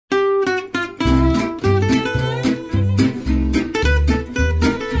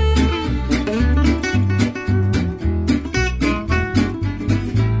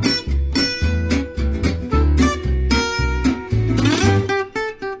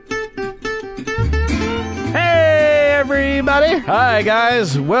everybody. Hi,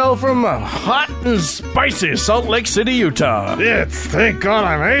 guys. Well, from hot and spicy Salt Lake City, Utah. It's Thank God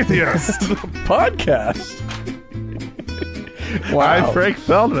I'm Atheist. Podcast. Wow. I'm Frank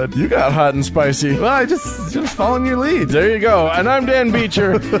Feldman. You got hot and spicy. Well, I just following your lead. There you go. And I'm Dan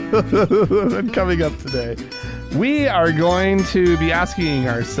Beecher. And coming up today, we are going to be asking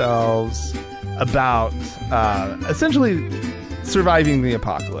ourselves about essentially surviving the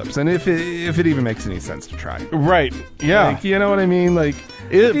apocalypse, and if it even makes any sense to try. Right. Yeah. Like, you know what I mean? Like,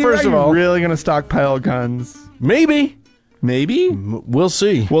 First of all, really going to stockpile guns? maybe. Maybe. We'll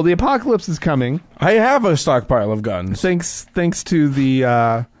see. Well, the apocalypse is coming. I have a stockpile of guns. Thanks to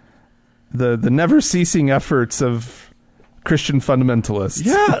the never ceasing efforts of Christian fundamentalists.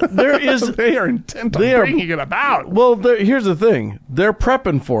 Yeah, there is. They are intent on bringing it about. Well, here's the thing. They're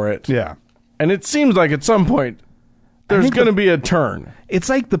prepping for it. Yeah. And it seems like at some point there's going to be a turn. It's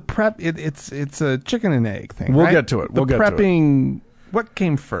like the prep. It's a chicken and egg thing. We'll right? get to it. We'll the get to it. prepping. What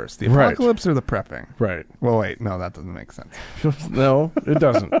came first, the apocalypse or the prepping? Right. Well, wait. No, that doesn't make sense. No, it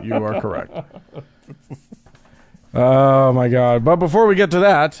doesn't. You are correct. Oh, my God. But before we get to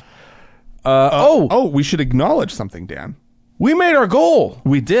that, we should acknowledge something, Dan. we made our goal.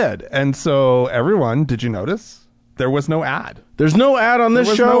 We did, and so everyone, did you notice there was no ad? There's no ad on this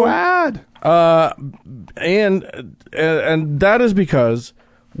There was show. no ad. And that is because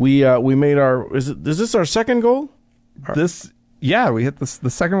we made our. Is this our second goal? We hit the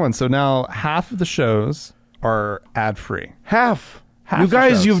second one. So now half of the shows are ad free. Half. Half You the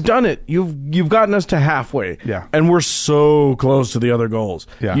guys, shows. you've done it. You've gotten us to halfway. Yeah. And we're so close to the other goals.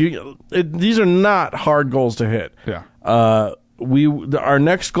 Yeah. These are not hard goals to hit. Yeah. Our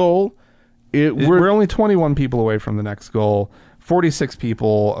next goal. We're only 21 people away from the next goal. 46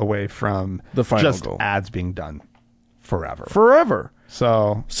 people away from The final just goal. ads being done forever. Forever.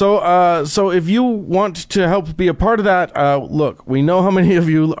 So So if you want to help be a part of that, look, we know how many of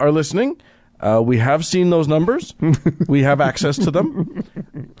you are listening. We have seen those numbers. We have access to them.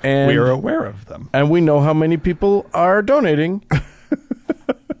 And we are aware of them. And we know how many people are donating.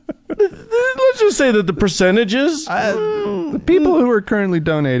 Let's just say that the percentages... The people who are currently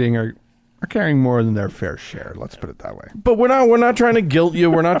donating are carrying more than their fair share. Let's put it that way. But we're not trying to guilt you.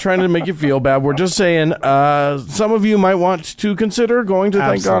 We're not trying to make you feel bad. We're just saying some of you might want to consider going to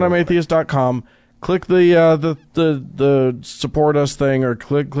thankgodimatheist.com. Click the support us thing, or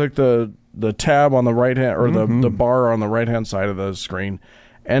click the tab on the right hand, or the bar on the right hand side of the screen,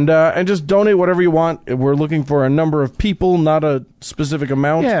 and just donate whatever you want. We're looking for a number of people, not a specific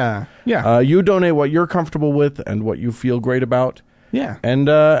amount. Yeah. You donate what you're comfortable with and what you feel great about. Yeah. And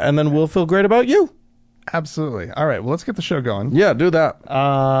then we'll feel great about you. Absolutely. All right. Well, let's get the show going. Yeah, do that.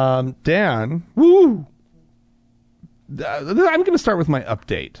 Dan. Woo. I'm going to start with my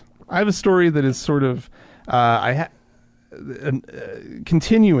update. I have a story that is sort of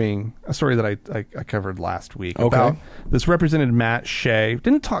continuing a story that I covered last week about this Representative Matt Shea.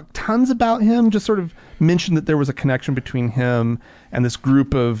 Didn't talk tons about him, just sort of mentioned that there was a connection between him and this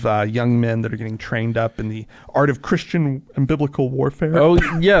group of young men that are getting trained up in the art of Christian and biblical warfare. Oh,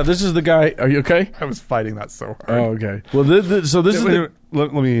 yeah, this is the guy. Are you okay? I was fighting that so hard. Oh, okay. Well, this is the...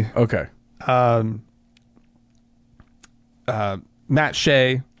 Let me... Okay. Matt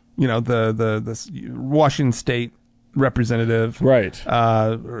Shea, the Washington State representative, Right.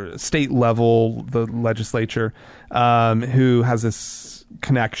 State level, the legislature, who has this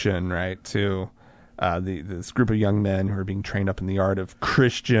connection, right, to this group of young men who are being trained up in the art of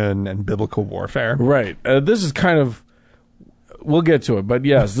Christian and biblical warfare. Right. This is kind of... We'll get to it, but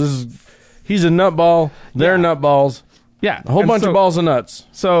yes, he's a nutball. They're nutballs. Yeah. A whole bunch of balls of nuts.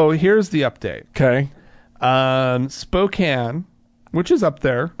 So here's the update. Okay. Spokane, which is up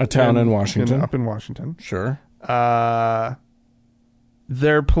there. A town in Washington. Up in Washington. Sure.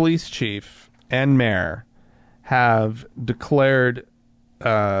 Their police chief and mayor have declared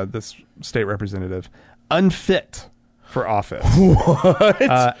this state representative unfit for office. What?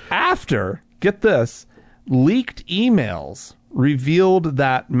 After, get this, leaked emails revealed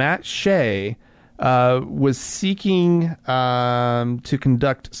that Matt Shea was seeking to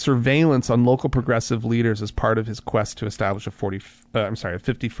conduct surveillance on local progressive leaders as part of his quest to establish a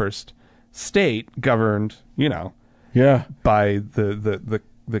 51st state governed, Yeah. by the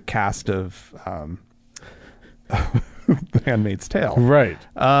cast of The Handmaid's Tale. Right.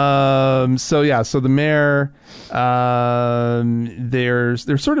 So the mayor,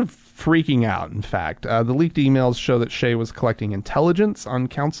 they're sort of freaking out. In fact, the leaked emails show that Shea was collecting intelligence on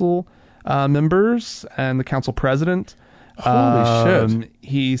council members and the council president. Holy shit.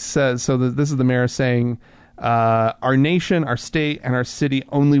 He says, this is the mayor saying, our nation, our state, and our city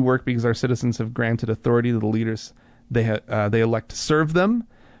only work because our citizens have granted authority to the leaders They elect to serve them.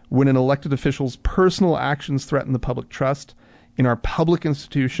 When an elected official's personal actions threaten the public trust in our public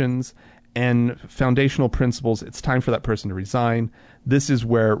institutions and foundational principles, it's time for that person to resign. This is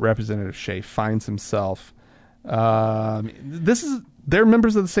where Representative Shea finds himself. They're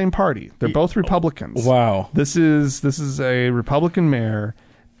members of the same party. They're both Republicans. Wow. This is a Republican mayor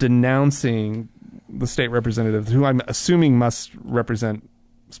denouncing the state representative, who I'm assuming must represent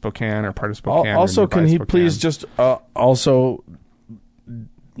Spokane or part of Spokane. Also, can he please just also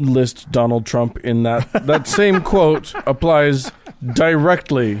list Donald Trump in that same quote applies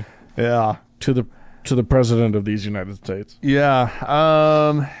directly to the president of these United States.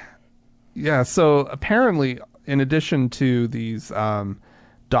 Yeah. So apparently, in addition to these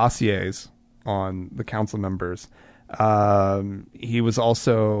dossiers on the council members, he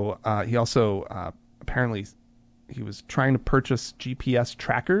also apparently he was trying to purchase GPS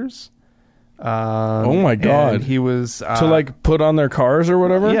trackers. Oh my God! He was to put on their cars or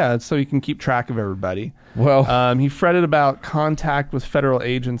whatever. Yeah, so you can keep track of everybody. Well, he fretted about contact with federal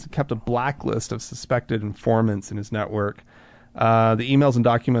agents and kept a blacklist of suspected informants in his network. The emails and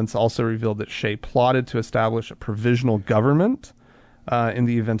documents also revealed that Shea plotted to establish a provisional government in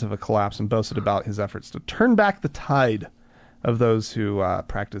the event of a collapse, and boasted about his efforts to turn back the tide of those who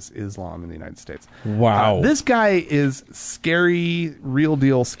practice Islam in the United States. Wow. This guy is scary, real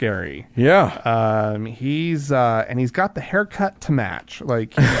deal scary. Yeah. He's got the haircut to match.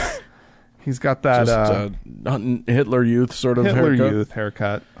 He's got that just, Hitler Youth sort of Hitler haircut. Youth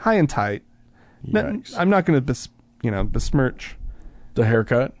haircut, high and tight. Yikes. I'm not going to besmirch the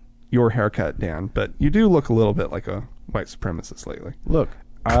haircut, your haircut, Dan, but you do look a little bit like a white supremacist lately. Look,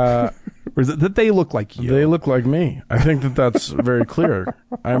 or is it that they look like you? They look like me. I think that's very clear.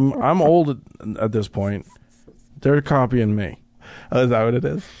 I'm old at this point. They're copying me. Oh, is that what it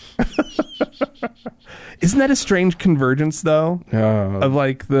is? Isn't that a strange convergence, though? Of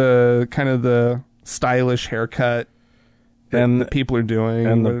the kind of the stylish haircut that people are doing,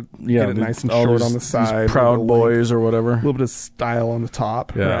 and get it nice and short on the side, Proud Boys or whatever, a little bit of style on the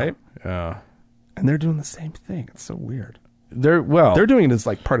top, right? Yeah, and they're doing the same thing. It's so weird. They're doing it as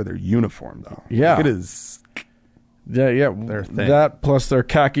part of their uniform, though. Yeah, it is. Yeah, their thing. That plus their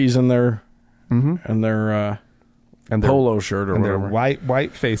khakis and their and their polo shirt or whatever. Their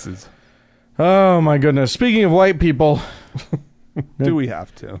white faces. Oh my goodness! Speaking of white people. Do we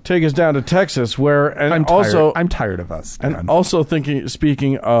have to take us down to Texas, where I'm tired of us, Dan. and also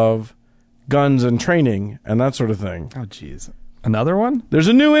speaking of guns and training and that sort of thing. Oh, geez, another one. There's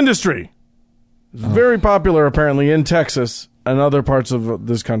a new industry. It's very popular apparently in Texas and other parts of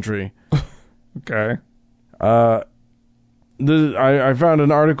this country. Okay. I found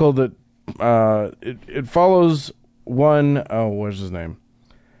an article that it follows one. Oh, what's his name?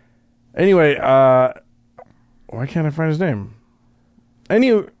 Anyway, why can't I find his name?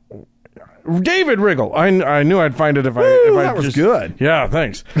 David Riggle. I knew I'd find it if that was good. Yeah,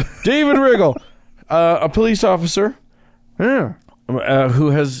 thanks. David Riggle, a police officer, who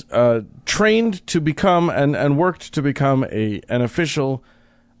has trained to become and worked to become an official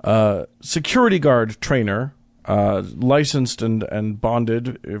security guard trainer, licensed and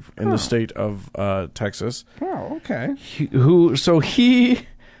bonded in the state of Texas. Oh, okay. He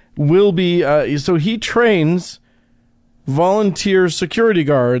will be. So he trains volunteer security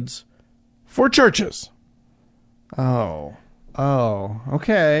guards for churches. Oh,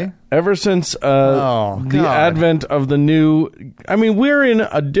 okay. Ever since the advent of the new... I mean, we're in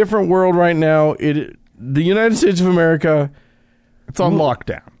a different world right now. The United States of America... It's on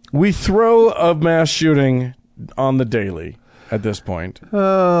lockdown. We throw a mass shooting on the daily at this point.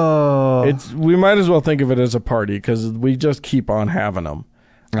 Oh. We might as well think of it as a party because we just keep on having them.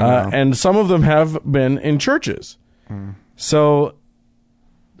 And some of them have been in churches. So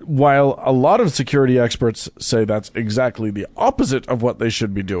while a lot of security experts say that's exactly the opposite of what they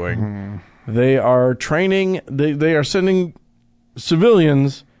should be doing, they are training, they are sending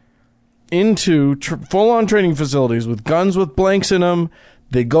civilians into full-on training facilities with guns with blanks in them.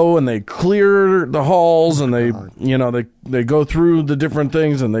 They go and they clear the halls and they go through the different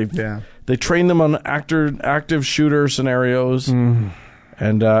things and they train them on active shooter scenarios and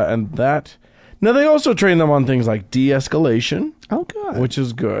that. Now, they also train them on things like de-escalation. Oh, good. Which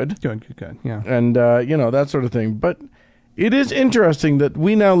is good. Good, yeah. And, that sort of thing. But it is interesting that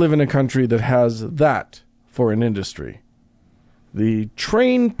we now live in a country that has that for an industry. The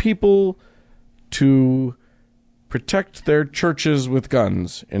train people to protect their churches with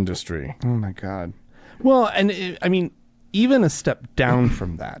guns industry. Oh, my God. Well, and even a step down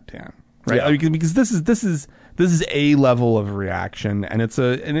from that, Dan. Right? Yeah. Because this is a level of reaction,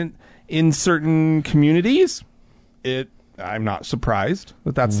 and in certain communities, I'm not surprised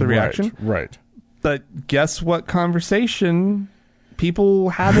that that's the reaction. Right. But guess what conversation people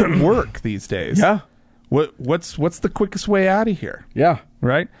have at work these days? Yeah. What's the quickest way out of here? Yeah.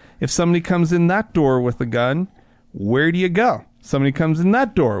 Right? If somebody comes in that door with a gun, where do you go? Somebody comes in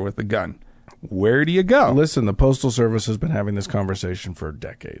that door with a gun. Where do you go? Listen, the Postal Service has been having this conversation for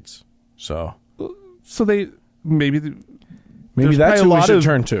decades. So they maybe that's probably who we should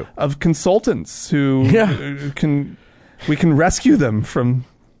turn to. Of consultants who we can rescue them from.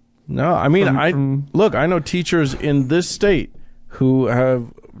 No, I mean, I know teachers in this state who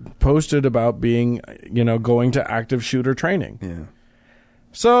have posted about being, going to active shooter training. Yeah.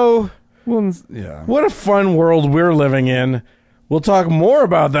 So, what a fun world we're living in. We'll talk more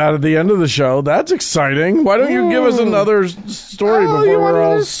about that at the end of the show. That's exciting. Why don't you give us another story before we're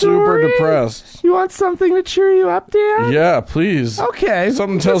all super depressed? You want something to cheer you up, Dan? Yeah, please. Okay.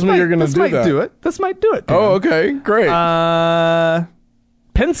 Something tells me you're going to do that. This might do it. Dan. Oh, okay. Great.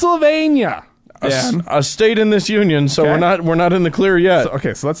 Pennsylvania. A state in this union, so we're not in the clear yet.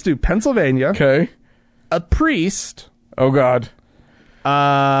 So let's do Pennsylvania. Okay. A priest. Oh God.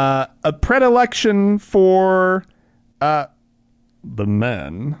 A predilection for the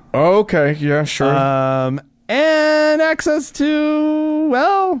men. Oh, okay. Yeah, sure. And access to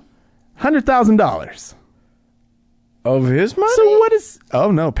 $100,000 of his money. So what is?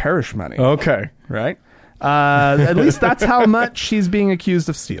 Oh no, parish money. Okay. Right. At least that's how much she's being accused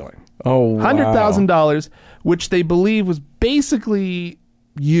of stealing. Oh, wow. $100,000, which they believe was basically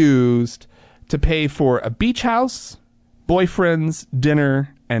used to pay for a beach house, boyfriends,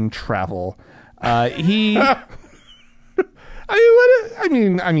 dinner, and travel. I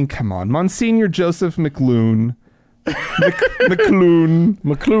mean, come on, Monsignor Joseph McClune,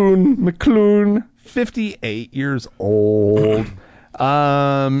 58 years old.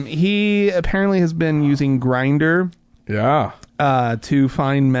 He apparently has been using Grindr. Yeah. To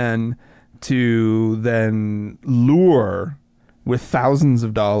find men to then lure with thousands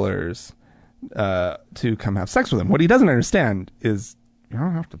of dollars to come have sex with him. What he doesn't understand is you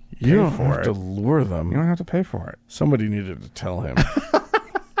don't have to pay you don't for have it. to lure them. You don't have to pay for it. Somebody needed to tell him.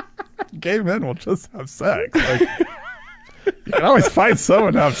 Gay men will just have sex. Like, you can always find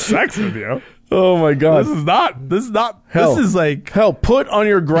someone to have sex with you. Oh my God. This is not hell. This is like hell. Put on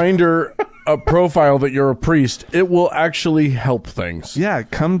your Grindr a profile that you're a priest. It will actually help things. Yeah,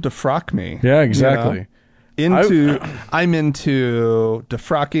 come defrock me. Yeah, exactly. I'm into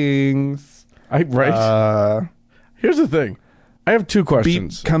defrockings. Right. Here's the thing. I have two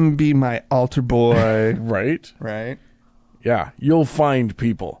questions. Come be my altar boy. Right. Right. Yeah, you'll find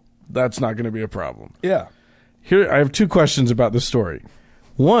people. That's not going to be a problem. Yeah. Here, I have two questions about this story.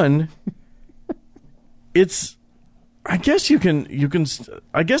 One, I guess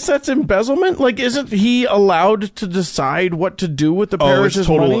I guess that's embezzlement. Like, isn't he allowed to decide what to do with the parish's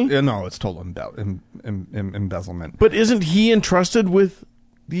money? No, it's total embezzlement. But isn't he entrusted with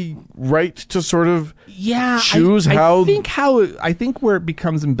the right to sort of choose how? I think where it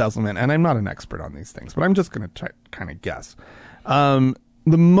becomes embezzlement, and I'm not an expert on these things, but I'm just going to kind of guess.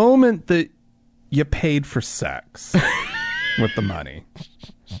 The moment that you paid for sex with the money,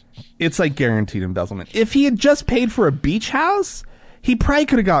 it's like guaranteed embezzlement. If he had just paid for a beach house, he probably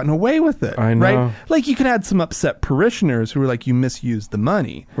could have gotten away with it. I know. Right? Like, you could have had some upset parishioners who were like, you misused the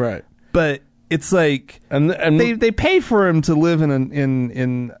money. Right. But it's like, and they pay for him to live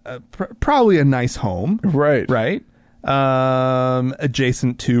in probably a nice home. Right. Right.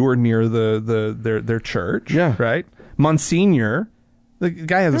 Adjacent to or near their church. Yeah. Right. Monsignor, the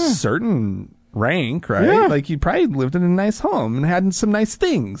guy has a certain rank, right? Yeah. Like, he probably lived in a nice home and had some nice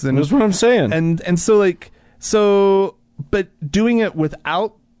things. And that's what I'm saying. And but doing it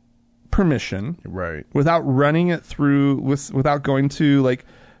without permission, right? Without running it through, without going to like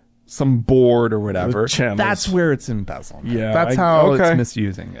some board or whatever. That's where it's embezzlement. Yeah, that's how it's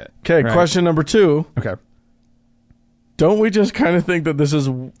misusing it. Okay, right? Question number 2. Okay. Don't we just kind of think that this is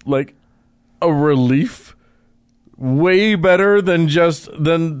like a relief? Way better than just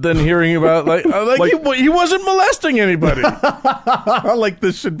than hearing about like he wasn't molesting anybody. Like,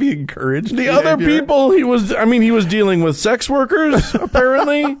 this should be encouraged. The other people he was dealing with sex workers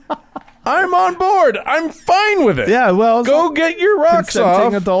apparently. I'm on board. I'm fine with it. Yeah, well, go get your rocks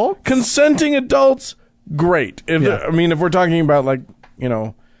off. Consenting adults, great. If we're talking about like,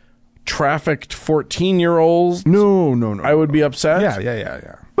 trafficked 14-year-olds, no, I would be upset.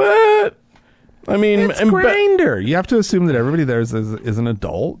 Yeah. But I mean, it's Grindr. You have to assume that everybody there is an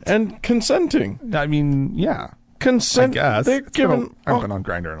adult and consenting. I mean, yeah, consent. I guess. I've been on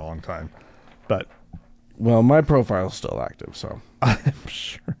Grindr in a long time, but my profile's still active, so I'm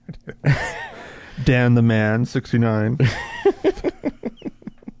sure it is. Dan the Man, 69.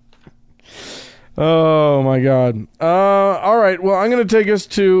 Oh my God! All right. Well, I'm going to take us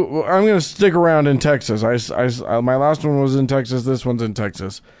to. I'm going to stick around in Texas. My last one was in Texas. This one's in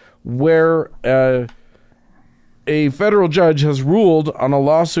Texas, where a federal judge has ruled on a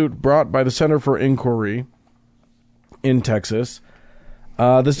lawsuit brought by the Center for Inquiry in Texas.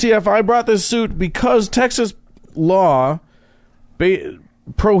 The CFI brought this suit because Texas law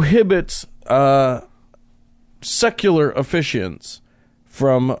prohibits secular officiants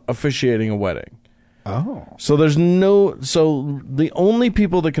from officiating a wedding. Oh. So the only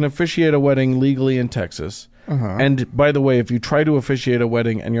people that can officiate a wedding legally in Texas, and by the way, if you try to officiate a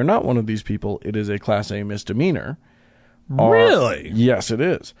wedding and you're not one of these people, it is a Class A misdemeanor. Really? Yes, it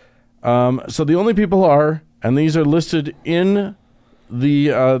is. So the only people are, and these are listed in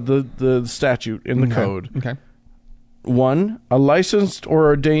the statute, in the code. Okay. 1, a licensed or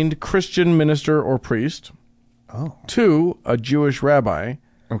ordained Christian minister or priest. Oh. 2, a Jewish rabbi.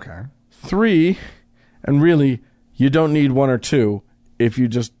 Okay. 3, and really, you don't need 1 or 2 if you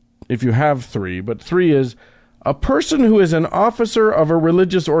have 3, but 3 is a person who is an officer of a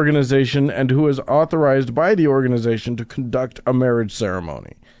religious organization and who is authorized by the organization to conduct a marriage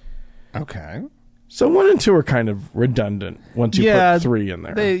ceremony. Okay. So 1 and 2 are kind of redundant once you put 3 in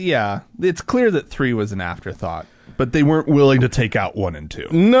there. It's clear that 3 was an afterthought, but they weren't willing to take out 1 and 2.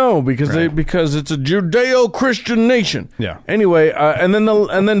 No, because it's a Judeo-Christian nation. Yeah. Anyway, and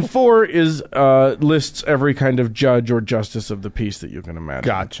then 4 is lists every kind of judge or justice of the peace that you can imagine.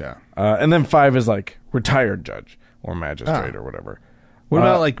 Gotcha. And then 5 is like retired judge or magistrate or whatever. What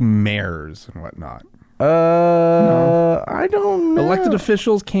about like mayors and whatnot? I don't know. Elected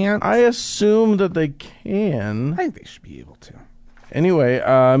officials can't? I assume that they can. I think they should be able to. Anyway,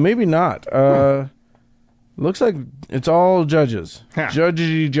 maybe not. Looks like it's all judges. Huh.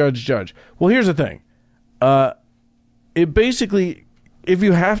 Judge. Well, here's the thing. It basically, if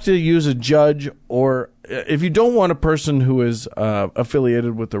you have to use a judge or if you don't want a person who is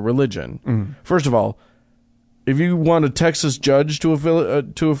affiliated with the religion, first of all, if you want a Texas judge to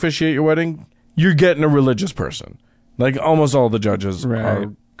officiate your wedding, you're getting a religious person. Like almost all the judges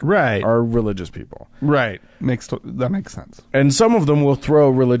are religious people. Right. That makes sense. And some of them will throw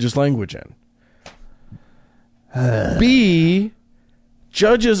religious language in. B,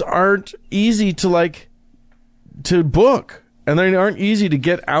 judges aren't easy to book, and they aren't easy to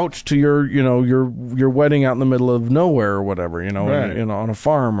get out to your wedding out in the middle of nowhere or whatever, Right. on a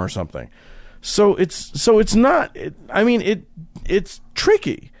farm or something. So it's not. It's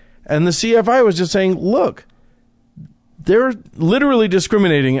tricky, and the CFI was just saying, look, they're literally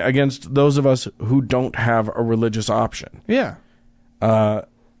discriminating against those of us who don't have a religious option. Yeah.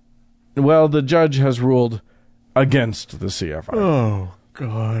 Well, the judge has ruled against the CFI. Oh,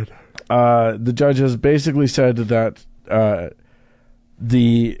 God. The judge has basically said that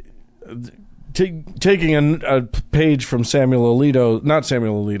taking a page from not Samuel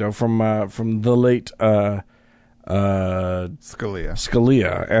Alito, from the late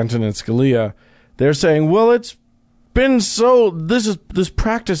Scalia, Antonin Scalia, they're saying, well, it's been this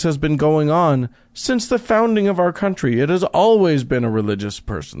practice has been going on since the founding of our country. It has always been a religious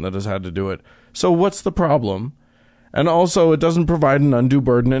person that has had to do it. So what's the problem? And also, it doesn't provide an undue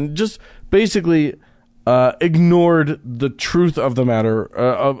burden, and just basically ignored the truth of the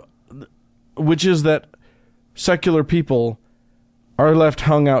matter, which is that secular people are left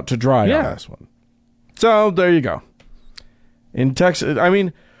hung out to dry on this one. So there you go. In Texas, I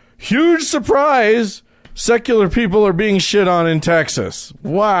mean, huge surprise, secular people are being shit on in Texas.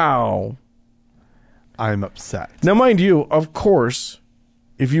 Wow. I'm upset. Now, mind you, of course,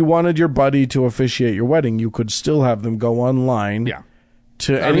 if you wanted your buddy to officiate your wedding, you could still have them go online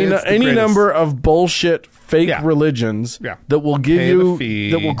to any number of bullshit fake religions that will give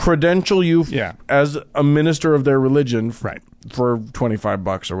you, that will credential you as a minister of their religion for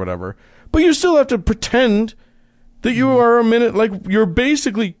 $25 or whatever. But you still have to pretend that you are you're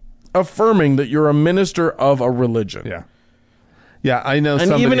basically affirming that you're a minister of a religion. Yeah. Yeah, I know.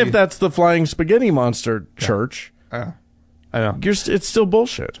 And even if that's the Flying Spaghetti Monster Church, I know. It's still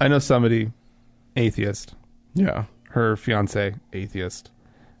bullshit. I know somebody, atheist. Yeah. Her fiance, atheist.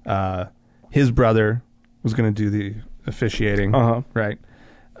 His brother was going to do the officiating. Right.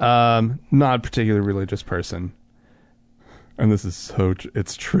 Not a particularly religious person. And this is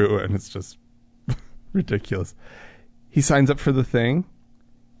it's true, and it's just ridiculous. He signs up for the thing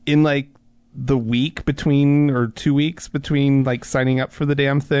in like the week between, or 2 weeks between like signing up for the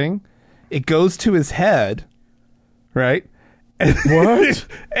damn thing. It goes to his head, right? And what?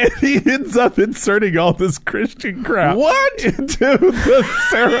 And he ends up inserting all this Christian crap into the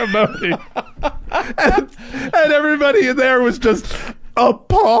ceremony. and everybody in there was just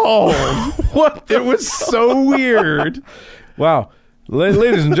appalled. What? It was so weird. Wow.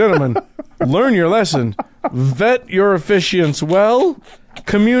 Ladies and gentlemen, learn your lesson. Vet your officiants well.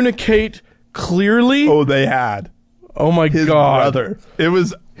 Communicate clearly. Oh, they had. Oh my His God. brother. It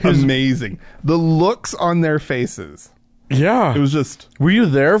was amazing. The looks on their faces. Yeah. It was just... Were you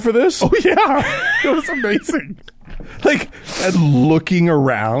there for this? Oh, yeah. It was amazing. Like, and looking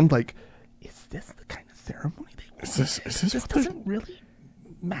around, like, is this the kind of ceremony they want? Is this Doesn't really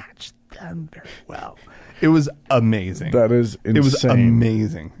match them very well. It was amazing. That is insane. It was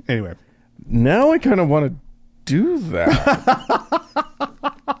amazing. Anyway. Now I kind of want to do that.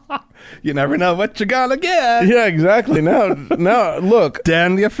 You never know what you're gonna get. Yeah, exactly. Now, look.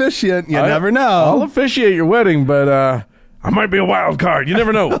 Dan the officiant, you never know. I'll officiate your wedding, but I might be a wild card. You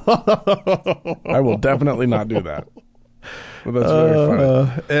never know. I will definitely not do that. But that's very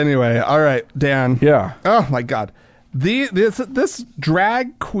funny. Anyway, all right, Dan. Yeah. Oh my God, this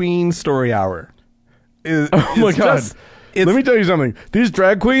drag queen story hour. Oh my God. Let me tell you something. These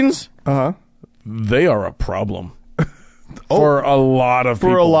drag queens, they are a problem. For a lot of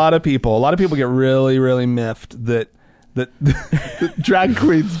people. For a lot of people. A lot of people get really, really miffed that drag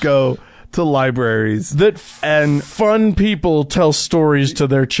queens go to libraries. That fun people tell stories to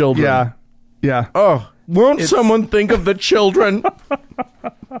their children. Yeah. Yeah. Oh, won't someone think of the children?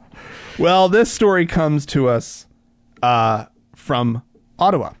 Well, this story comes to us from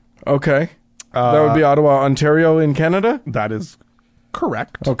Ottawa. Okay. That would be Ottawa, Ontario in Canada? That is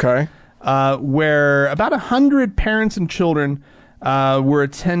correct. Okay. Where about 100 parents and children were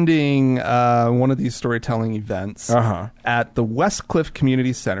attending one of these storytelling events at the Westcliff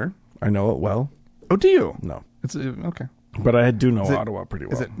Community Center. I know it well. Oh, do you? No. It's okay. But I do know Ottawa pretty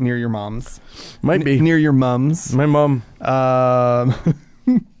well. Is it near your mom's? Might be. Near your mom's? My mom.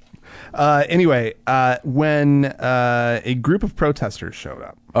 Anyway, when a group of protesters showed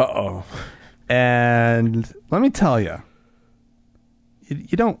up. Uh-oh. And let me tell you,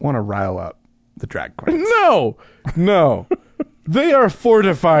 you don't want to rile up the drag queens. No. They are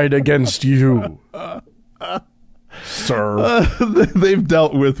fortified against you, sir. They've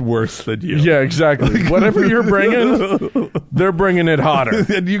dealt with worse than you. Yeah, exactly. Whatever you're bringing, they're bringing it hotter.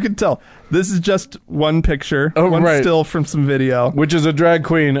 And you can tell. This is just one picture, one right. still from some video. Which is a drag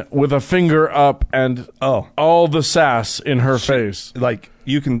queen with a finger up and all the sass in her face. Like,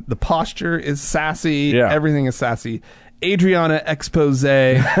 the posture is sassy. Yeah. Everything is sassy. Adriana Expose,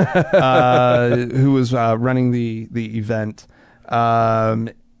 who was running the event,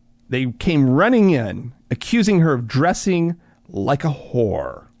 they came running in, accusing her of dressing like a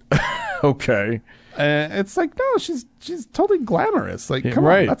whore. Okay. It's like, no, she's totally glamorous. Like, come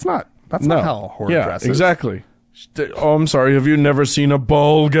right. on, that's not how a whore dresses. Exactly. Oh, I'm sorry. Have you never seen a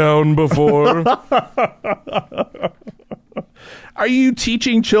ball gown before? Are you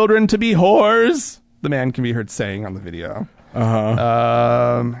teaching children to be whores? The man can be heard saying on the video.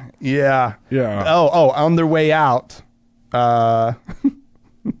 Yeah. Yeah. Oh, on their way out.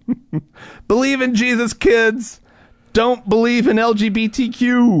 Believe in Jesus, kids. Don't believe in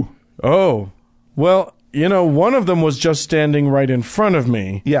LGBTQ. Oh. Well, one of them was just standing right in front of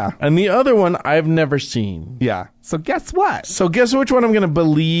me. Yeah. And the other one I've never seen. Yeah. So guess what? So guess which one I'm going to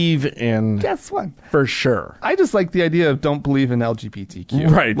believe in? Guess what? For sure. I just like the idea of don't believe in LGBTQ.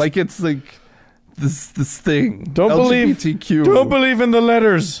 Right. Like, it's like this thing. Don't LGBTQ. Don't believe in the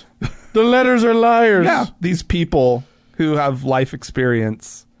letters. The letters are liars. Yeah. These people who have life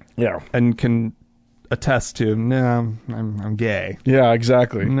experience. Yeah. And can attest to, no, I'm gay. Yeah,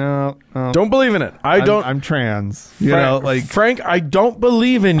 exactly. No. Don't believe in it. I'm trans. Frank, I don't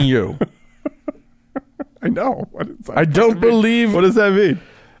believe in you. I know. I don't believe. What does that mean?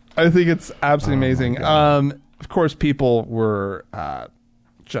 I think it's absolutely amazing. Of course, people were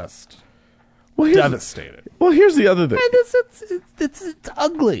just devastated. Well, here's the other thing. It's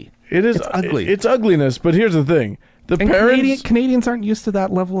ugly. It is. It's ugly. It's ugliness. But here's the thing. Parents, Canadians aren't used to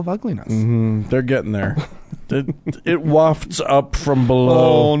that level of ugliness. They're getting there. It wafts up from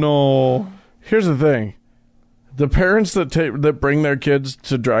below. Oh no! Here's the thing: the parents that bring their kids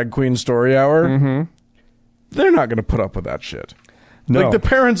to Drag Queen Story Hour, they're not going to put up with that shit. No. Like the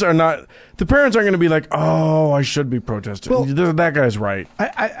parents aren't going to be like, "Oh, I should be protesting." Well, that guy's right.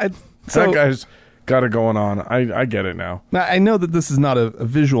 That guy's got it going on. I get it now. Now, I know that this is not a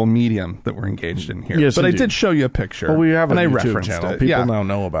visual medium that we're engaged in here. Yes, but indeed. I did show you a picture. Well, we have a YouTube referenced channel. it. People now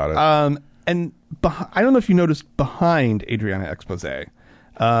know about it. And I don't know if you noticed behind Adriana Expose,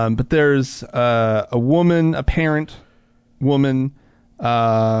 but there's a woman, a parent woman,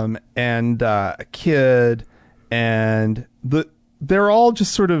 and a kid, and they're all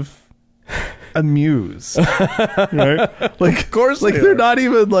just sort of amuse. Right? Like, of course, like they're not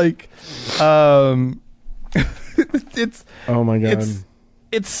even like. It's oh my god,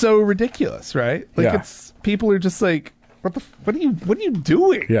 it's so ridiculous, right? Like it's people are just like, what are you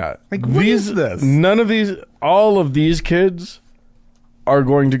doing? Yeah, like what is this? All of these kids are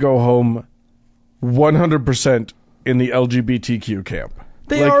going to go home 100% in the LGBTQ camp.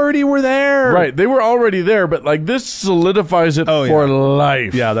 They already were there. Right. They were already there, but like this solidifies it for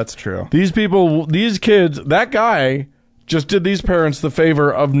life. Yeah, that's true. These kids, that guy just did these parents the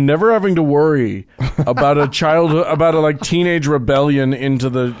favor of never having to worry about about a like teenage rebellion into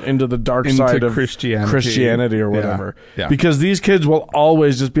the dark side of Christianity or whatever. Yeah. Because these kids will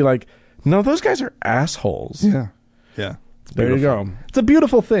always just be like, no, those guys are assholes. Yeah. Yeah. There you go. It's a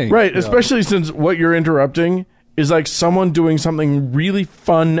beautiful thing. Right. Especially since what you're interrupting is like someone doing something really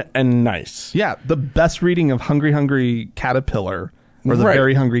fun and nice. Yeah. The best reading of Hungry Hungry Caterpillar, or the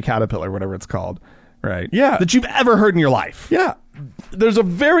Very Hungry Caterpillar, whatever it's called. Right. Yeah. That you've ever heard in your life. Yeah. There's a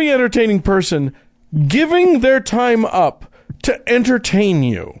very entertaining person giving their time up to entertain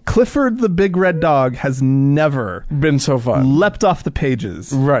you. Clifford the Big Red Dog has never been so fun. Leapt off the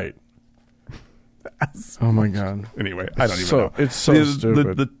pages. Right. Oh my god. Anyway, I don't even know. It's so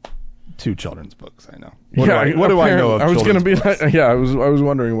stupid. The two children's books, I know. What do I know of I was going to be like, I was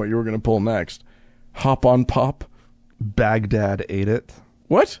wondering what you were going to pull next. Hop on Pop. Baghdad Ate It.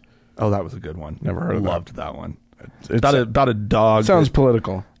 What? Oh, that was a good one. Never heard of Loved that one. It's about a dog. Sounds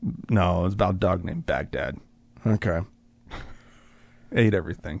political. No, it's about a dog named Baghdad. Okay. Ate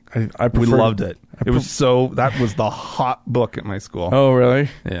everything. We loved it. That was the hot book at my school. Oh, really?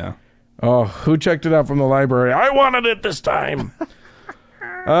 Yeah. Oh, who checked it out from the library? I wanted it this time.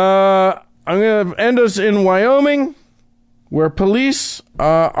 I'm going to end us in Wyoming, where police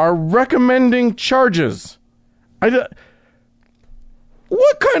are recommending charges. What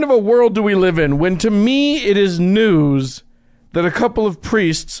kind of a world do we live in when, to me, it is news that a couple of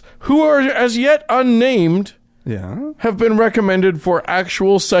priests, who are as yet unnamed, have been recommended for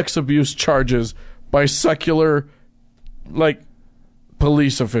actual sex abuse charges by secular, like,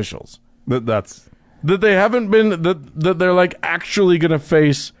 police officials? That they haven't been, that they're, like, actually going to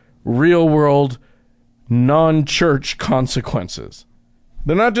face real-world, non-church consequences.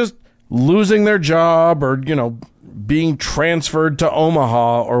 They're not just losing their job or, being transferred to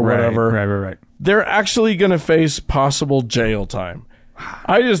Omaha or whatever. Right. They're actually going to face possible jail time.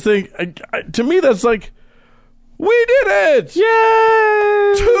 I just think, to me, that's like, we did it!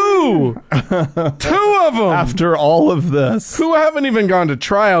 Yay! Two of them! After all of this. Who haven't even gone to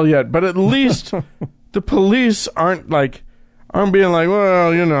trial yet, but at least the police aren't being like,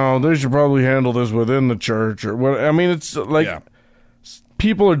 well, they should probably handle this within the church or what. I mean, it's like,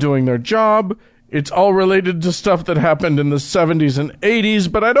 people are doing their job. It's all related to stuff that happened in the 70s and 80s,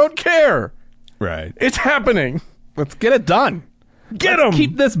 but I don't care. Right. It's happening. Let's get it done. Get them.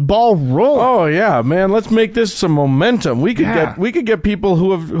 Keep this ball rolling. Oh yeah, man. Let's make this some momentum. We could get people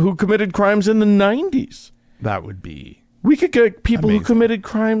who committed crimes in the 90s. That would be. We could get people who committed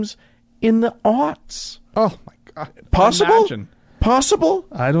crimes in the aughts. Oh my god. Possible? Imagine. Possible?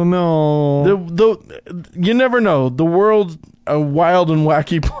 I don't know. You never know. The world's a wild and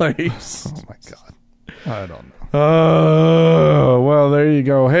wacky place. Oh my god. I don't know. Oh, well, there you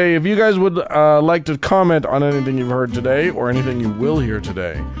go. Hey, if you guys would like to comment on anything you've heard today or anything you will hear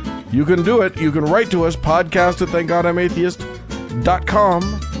today, you can do it. You can write to us,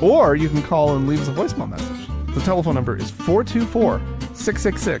 podcast@thankgodimatheist.com. Or you can call and leave us a voicemail message. The telephone number is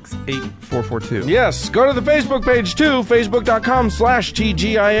 424-666-8442. Yes, go to the Facebook page too,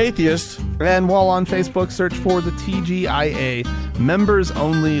 facebook.com/TGIAtheist. And while on Facebook, search for the TGIA Members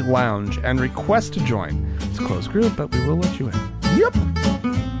Only Lounge and request to join. It's a closed group, but we will let you in. Yep.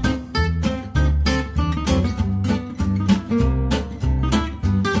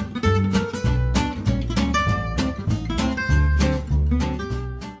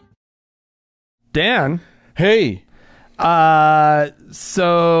 Dan. Hey.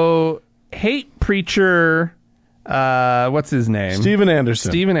 So hate preacher, what's his name? Steven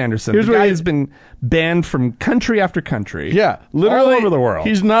Anderson. The guy has been banned from country after country. Yeah, literally all over the world.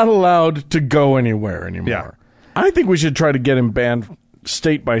 He's not allowed to go anywhere anymore. Yeah. I think we should try to get him banned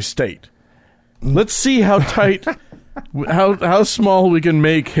state by state. Let's see how tight, how small we can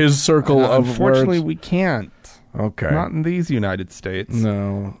make his circle of Unfortunately, words. we can't. Okay. Not in these United States.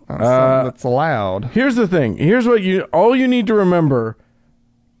 No. Not something that's allowed. Here's the thing. Here's what all you need to remember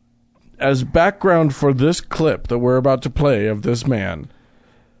as background for this clip that we're about to play of this man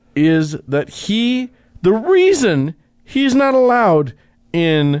is that the reason he's not allowed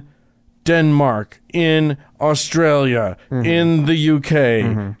in Denmark, in Australia, in the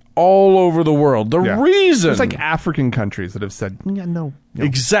UK, all over the world. The reason... It's like African countries that have said, no.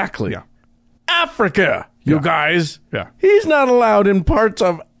 Exactly. Yeah. Africa, you guys. Yeah. He's not allowed in parts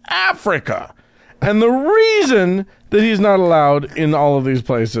of Africa. And the reason that he's not allowed in all of these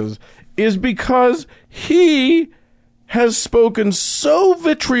places is because he has spoken so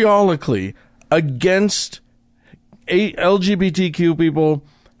vitriolically against LGBTQ people.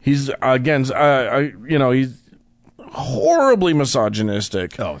 He's against, he's horribly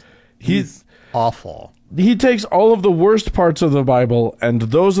misogynistic. Oh, he's awful. He takes all of the worst parts of the Bible, and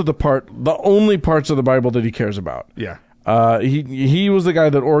those are the only parts of the Bible that he cares about. Yeah. He was the guy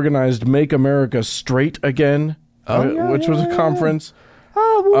that organized Make America Straight Again, which was a conference.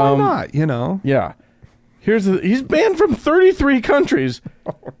 Oh, well, why not? Yeah. He's banned from 33 countries.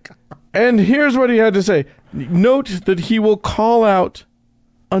 And here's what he had to say. Note that he will call out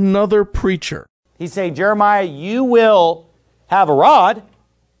another preacher. He's saying, Jeremiah, you will have a rod.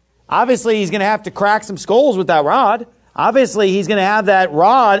 Obviously, he's going to have to crack some skulls with that rod. Obviously, he's going to have that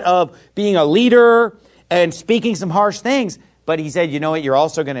rod of being a leader and speaking some harsh things. But he said, you know what? You're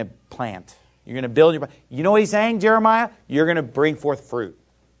also going to plant. You're going to build your... You know what he's saying, Jeremiah? You're going to bring forth fruit.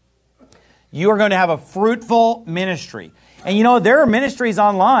 You are going to have a fruitful ministry. And there are ministries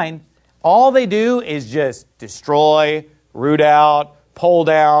online. All they do is just destroy, root out, pull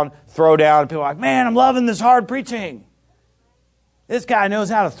down, throw down. People are like, man, I'm loving this hard preaching. This guy knows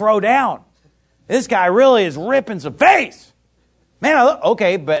how to throw down. This guy really is ripping some face. Man,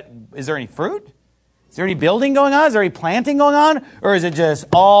 okay, but is there any fruit? Is there any building going on? Is there any planting going on? Or is it just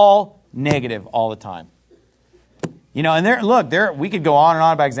all negative all the time? And we could go on and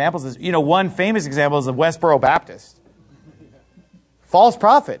on about examples. One famous example is the Westboro Baptist. False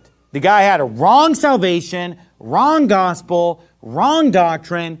prophet. The guy had a wrong salvation, wrong gospel, wrong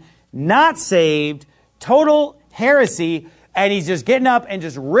doctrine, not saved, total heresy, and he's just getting up and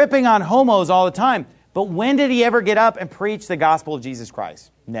just ripping on homos all the time. But when did he ever get up and preach the gospel of Jesus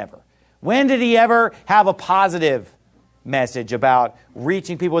Christ? Never. When did he ever have a positive message about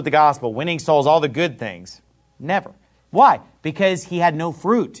reaching people with the gospel, winning souls, all the good things? Never. Why? Because he had no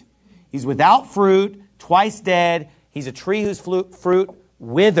fruit. He's without fruit, twice dead. He's a tree whose fruit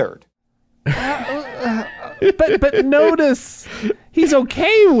withered. But notice, he's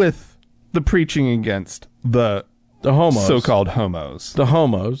okay with the preaching against the homos. So-called homos. The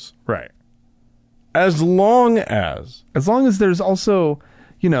homos. Right. As long as there's also,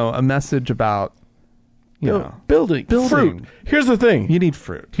 a message about, building. Fruit. Here's the thing. You need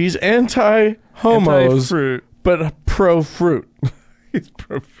fruit. He's anti-homos, fruit, but pro-fruit. He's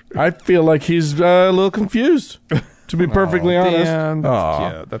pro-fruit. I feel like he's a little confused, to be perfectly honest. Dan,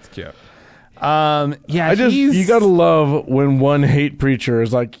 that's cute. You gotta love when one hate preacher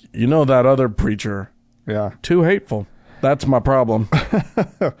is like, that other preacher. Yeah. Too hateful. That's my problem.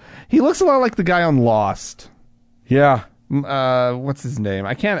 He looks a lot like the guy on Lost. Yeah. What's his name?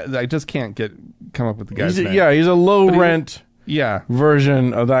 I just can't come up with the guy's name. Yeah, he's a low rent Yeah.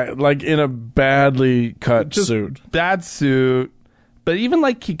 version of that, like in a badly cut Just suit. Bad suit. But even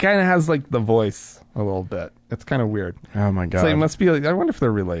like he kind of has like the voice a little bit. It's kind of weird. Oh my God. So he must be like, I wonder if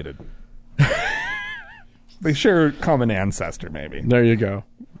they're related. They share a common ancestor, maybe. There you go.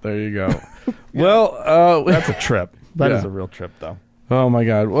 There you go. Well, that's a trip. That is Yeah. a real trip, though. Oh my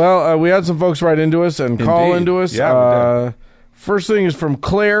God. Well, we had some folks write into us and call Indeed. into us. Yeah, we did. First thing is from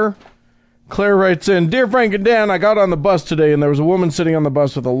Claire. Claire writes in, Dear Frank and Dan, I got on the bus today and there was a woman sitting on the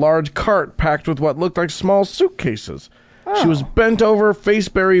bus with a large cart packed with what looked like small suitcases. She was bent over, face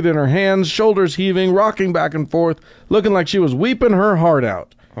buried in her hands, shoulders heaving, rocking back and forth, looking like she was weeping her heart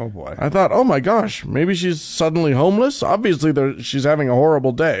out. Oh, boy. I thought, oh my gosh, maybe she's suddenly homeless? Obviously, she's having a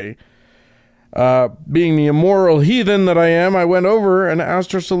horrible day. Being the immoral heathen that I am, I went over and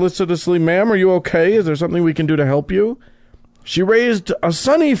asked her solicitously, Ma'am, are you okay? Is there something we can do to help you? She raised a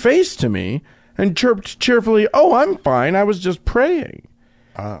sunny face to me and chirped cheerfully, Oh, I'm fine. I was just praying.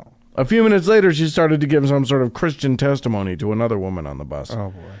 Oh. A few minutes later, she started to give some sort of Christian testimony to another woman on the bus. Oh,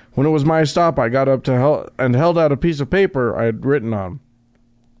 boy. When it was my stop, I got up and held out a piece of paper I had written on.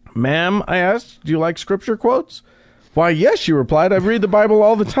 Ma'am, I asked, do you like scripture quotes? Why, yes, she replied. I read the Bible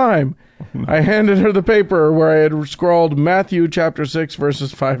all the time. I handed her the paper where I had scrawled Matthew chapter 6,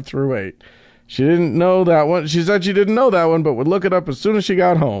 verses 5 through 8. She didn't know that one. She said she didn't know that one, but would look it up as soon as she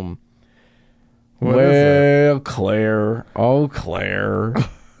got home. Well, Claire. Oh, Claire.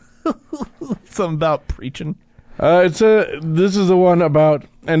 Something about preaching. This is the one about,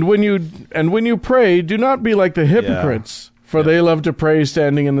 and when you pray, do not be like the hypocrites. For they love to pray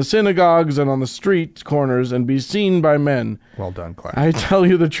standing in the synagogues and on the street corners and be seen by men. Well done, Claire. I tell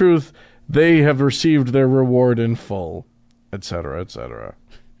you the truth, They have received their reward in full, etc., etc.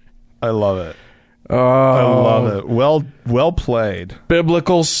 I love it. Oh, I love it. Well played.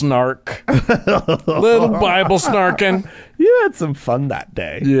 Biblical snark. Little Bible snarking. You had some fun that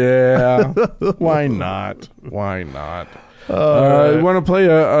day. Yeah. Why not? Why not? You want to play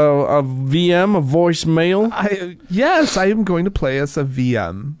a VM, a voicemail? Yes, I am going to play us a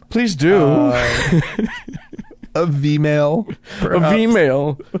VM. Please do. A V-mail. A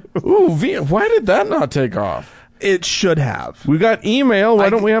V-mail. Ooh, why did that not take off? It should have. We got email. Why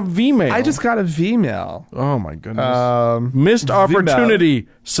don't we have V-mail? I just got a V-mail. Oh, my goodness. Missed opportunity,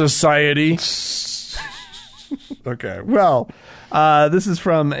 society. Okay. Well, this is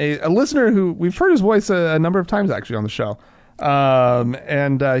from a listener who we've heard his voice a number of times actually on the show.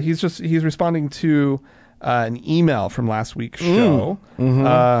 And he's responding to an email from last week's show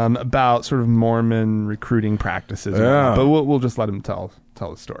about sort of Mormon recruiting practices. Yeah. But we'll just let him tell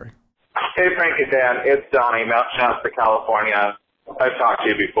the story. Hey, Frank and Dan, it's Donnie, Mountain Shasta, California. I've talked to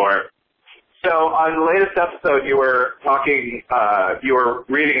you before. So on the latest episode, you were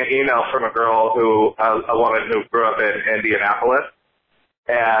reading an email from a girl a woman who grew up in Indianapolis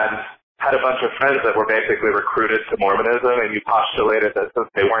and had a bunch of friends that were basically recruited to Mormonism, and you postulated that since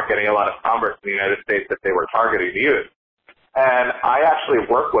they weren't getting a lot of converts in the United States, that they were targeting youth. And I actually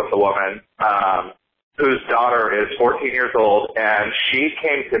work with a woman whose daughter is 14 years old, and she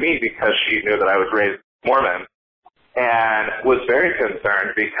came to me because she knew that I was raised Mormon and was very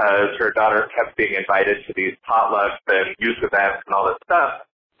concerned because her daughter kept being invited to these potlucks and youth events and all this stuff.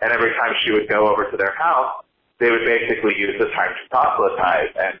 And every time she would go over to their house, they would basically use the time to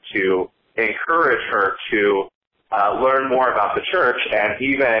proselytize and to encourage her to learn more about the church and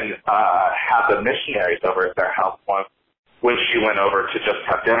even have the missionaries over at their house once when she went over to just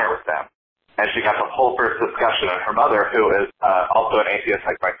have dinner with them. And she got the whole first discussion, and her mother, who is also an atheist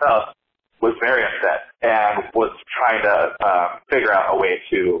like myself, was very upset and was trying to figure out a way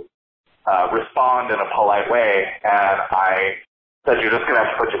to respond in a polite way. And I said, you're just going to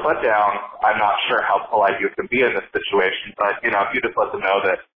have to put your foot down. I'm not sure how polite you can be in this situation, but, if you just let them know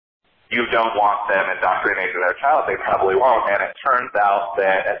that you don't want them indoctrinating their child, they probably won't. And it turns out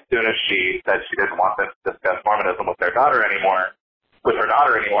that as soon as she said she didn't want them to discuss Mormonism with her daughter anymore,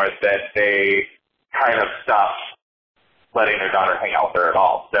 that they kind of stopped letting their daughter hang out with her at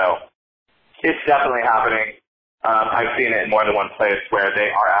all. So it's definitely happening. I've seen it in more than one place where they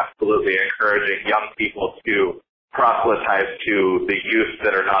are absolutely encouraging young people to proselytize to the youth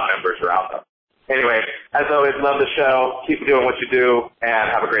that are not members around them. Anyway, as always, love the show. Keep doing what you do, and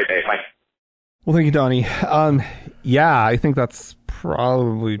have a great day. Bye. Well, thank you, Donnie. Yeah, I think that's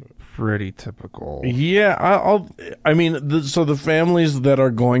probably pretty typical. Yeah, so the families that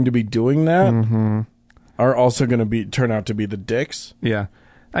are going to be doing that are also going to turn out to be the dicks. Yeah.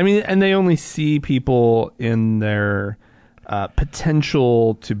 I mean, and they only see people in their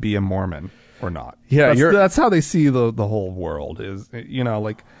potential to be a Mormon or not. Yeah, that's how they see the whole world is,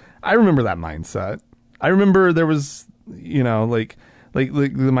 I remember that mindset. I remember there was, like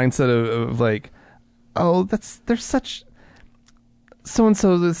the mindset of like, oh, there's such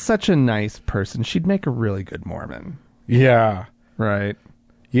so-and-so is such a nice person. She'd make a really good Mormon. Yeah. Right.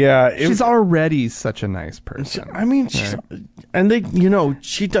 Yeah. She's already such a nice person. I mean, and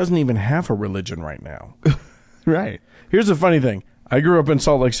she doesn't even have a religion right now. Right. Here's the funny thing. I grew up in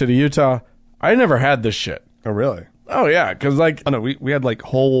Salt Lake City, Utah. I never had this shit. Oh, really? Oh, yeah. Because, we had,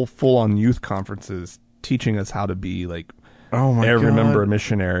 whole full-on youth conferences teaching us how to be, oh my every God. member a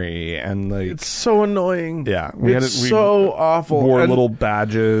missionary, and, it's so annoying. Yeah. We so awful. Wore little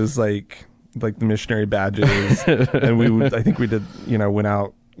badges, like the missionary badges. And I think we did, went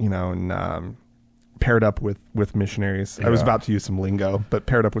out, and paired up with missionaries. Yeah. I was about to use some lingo, but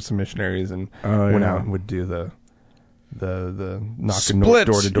paired up with some missionaries and went out and would do the knocking door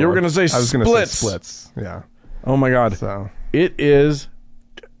to door. You were going to say I was going to say splits. Yeah. Oh my God. So it is.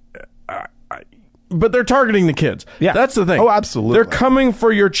 But they're targeting the kids. Yeah. That's the thing. Oh, absolutely. They're coming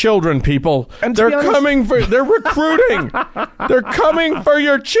for your children, people. And they're recruiting. They're coming for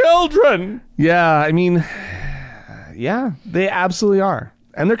your children. Yeah. I mean, yeah, they absolutely are.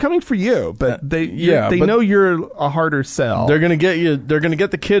 And they're coming for you, but they know you're a harder sell. They're going to get you. They're going to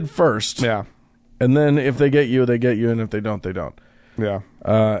get the kid first. Yeah. And then if they get you, they get you. And if they don't, they don't.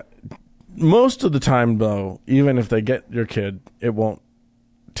 Yeah. Most of the time, though, even if they get your kid, it won't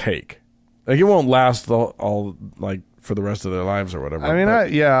take. It won't last all for the rest of their lives or whatever. I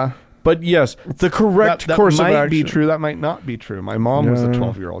mean, yeah. But yes, the correct course of action. That might be true. That might not be true. My mom was a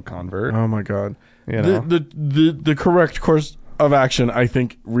 12-year-old convert. Oh my God. The correct course of action, I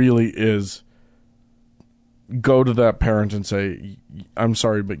think, really is go to that parent and say, I'm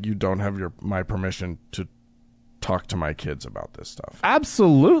sorry, but you don't have my permission to talk to my kids about this stuff.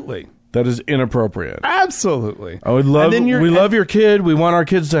 Absolutely. That is inappropriate. Absolutely. I would love. We love your kid. We want our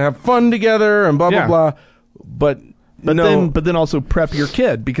kids to have fun together and blah blah blah. But then also prep your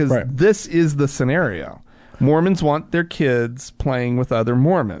kid, because this is the scenario. Mormons want their kids playing with other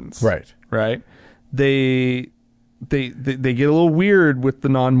Mormons. Right. Right. They get a little weird with the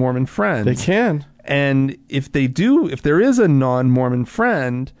non-Mormon friends. They can. And if there is a non-Mormon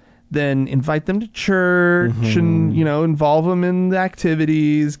friend, then invite them to church and, involve them in the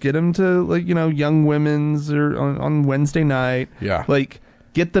activities, get them to, Young Women's or on Wednesday night. Yeah.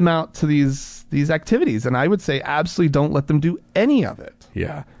 Get them out to these activities. And I would say absolutely don't let them do any of it.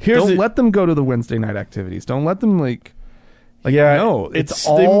 Yeah. Don't let them go to the Wednesday night activities. Don't let them no, it's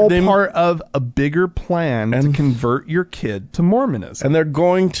part of a bigger plan to convert your kid to Mormonism. And they're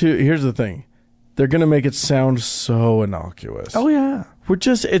going to, here's the thing, they're going to make it sound so innocuous. Oh, yeah.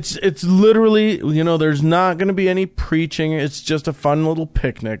 It's literally, there's not going to be any preaching. It's just a fun little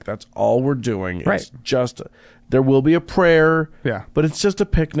picnic. That's all we're doing. Right. It's just, there will be a prayer. Yeah. But it's just a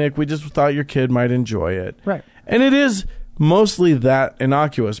picnic. We just thought your kid might enjoy it. Right. And it is mostly that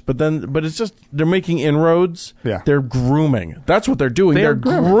innocuous, but it's just, they're making inroads. Yeah. They're grooming. That's what they're doing. They're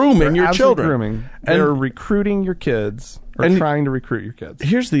grooming grooming your children. Grooming. They're recruiting your kids, or trying to recruit your kids.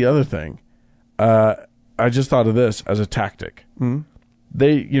 Here's the other thing. I just thought of this as a tactic. Mm-hmm.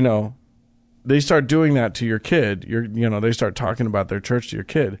 They start doing that to your kid. They start talking about their church to your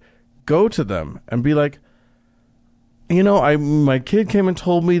kid. Go to them and be like, my kid came and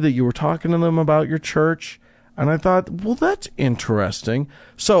told me that you were talking to them about your church. And I thought, well, that's interesting.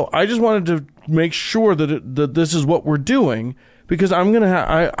 So I just wanted to make sure that this is what we're doing, because I'm going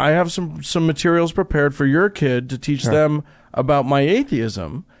to I have some materials prepared for your kid to teach them about my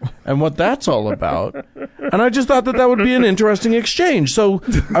atheism and what that's all about. And I just thought that would be an interesting exchange. So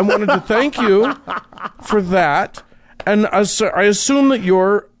I wanted to thank you for that. And I assume that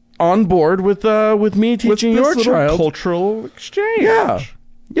you're on board with me teaching your child cultural exchange.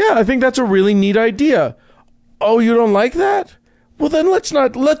 Yeah. I think that's a really neat idea. Oh, you don't like that? Well, then let's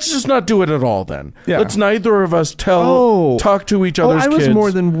just not do it at all then. Yeah. Let's neither of us talk to each other's kids. I was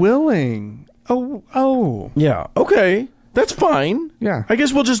more than willing. Oh. Yeah. Okay. That's fine. Yeah. I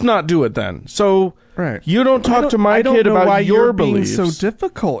guess we'll just not do it then. So right. You don't talk to my kid about your beliefs. Being so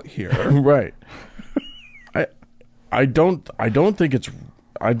difficult here. Right. I don't think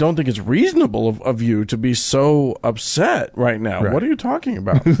it's reasonable of you to be so upset right now. Right. What are you talking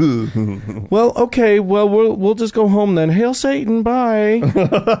about? Well, okay. Well, we'll just go home then. Hail Satan. Bye.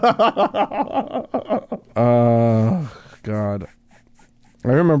 God. I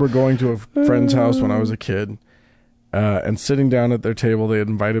remember going to a friend's house when I was a kid, and sitting down at their table. They had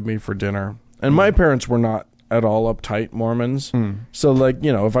invited me for dinner, and my parents were not at all uptight Mormons. So,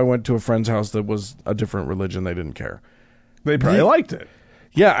 if I went to a friend's house that was a different religion, they didn't care. They probably liked it.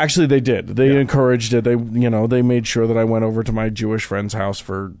 Yeah, actually they did. They encouraged it. They made sure that I went over to my Jewish friend's house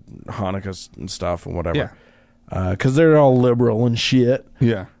for Hanukkah and stuff and whatever. Yeah. Because they're all liberal and shit.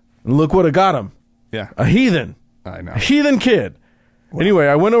 Yeah. And look what it got him. Yeah. A heathen. I know. A heathen kid. Wow. Anyway,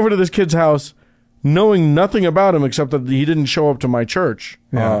 I went over to this kid's house knowing nothing about him except that he didn't show up to my church.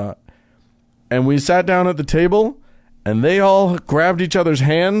 Yeah. And we sat down at the table, and they all grabbed each other's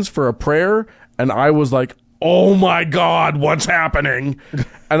hands for a prayer, and I was like, oh my God, what's happening?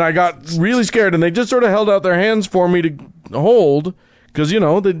 And I got really scared, and they just sort of held out their hands for me to hold, because,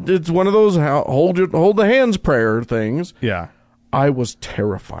 it's one of those hold the hands prayer things. Yeah. I was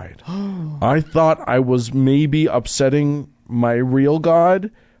terrified. I thought I was maybe upsetting my real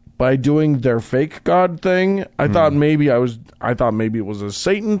God by doing their fake God thing. I thought maybe it was a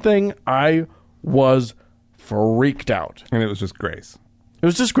Satan thing. I was freaked out. And it was just grace. It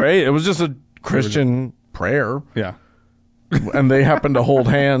was just great. It was just a Christian prayer. Yeah. And they happened to hold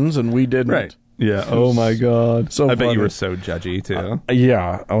hands and we didn't. Right. Yeah. Oh my God. So I funny. bet you were so judgy too.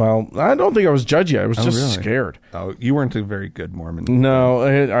 Yeah. Well, I don't think I was judgy. I was just really? scared. Oh, you weren't a very good Mormon. No,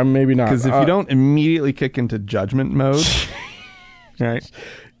 I'm maybe not. Because if you don't immediately kick into judgment mode, right?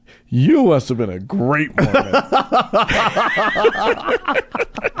 You must have been a great Mormon.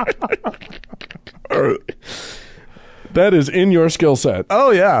 That is in your skill set.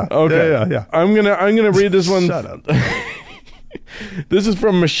 Oh yeah. Okay. Yeah. I'm gonna read this one. Shut up. This is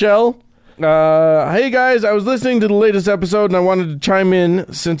from Michelle. Hey guys, I was listening to the latest episode and I wanted to chime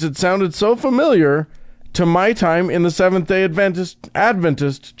in since it sounded so familiar to my time in the Seventh-day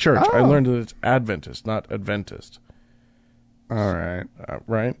Adventist church. Oh. I learned that it's Adventist, not Adventist. All right.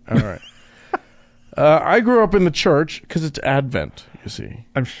 Right? All right. I grew up in the church because it's Advent. You see.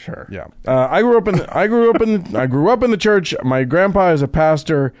 I'm sure. Yeah. I grew up in the church. My grandpa is a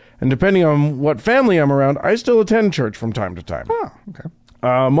pastor, and depending on what family I'm around, I still attend church from time to time. Oh, okay.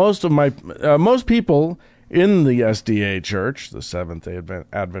 Most people in the SDA church, the Seventh-day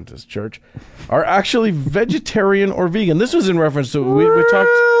Adventist church, are actually vegetarian or vegan. This was in reference to we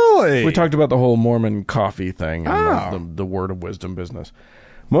talked about the whole Mormon coffee thing and the word of wisdom business.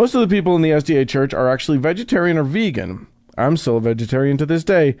 Most of the people in the SDA church are actually vegetarian or vegan. I'm still a vegetarian to this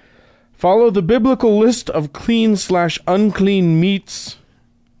day. Follow the biblical list of clean/unclean meats,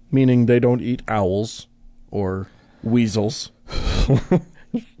 meaning they don't eat owls or weasels.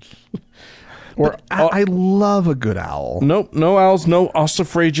 I love a good owl. Nope, no owls, no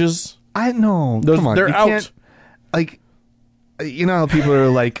ossifrages. I know. Come on, they're you out. Can't, like, you know how people are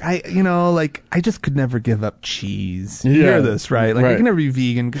like, I just could never give up cheese. You hear this, right? Like, I can never be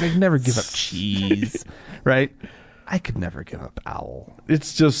vegan because I can never give up cheese, right? I could never give up owl.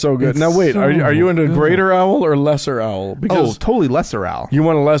 It's just so good. It's now wait, so are you into good. greater owl or lesser owl? Because totally lesser owl. you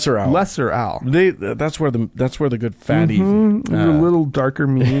want a lesser owl. Lesser owl. That's where the good fatty. The little darker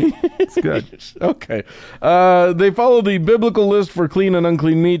meat. It's good. Okay. They follow the biblical list for clean and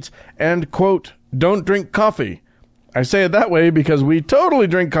unclean meats and, quote, don't drink coffee. I say it that way because we totally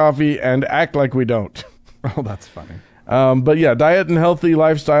drink coffee and act like we don't. Oh, that's funny. But yeah, diet and healthy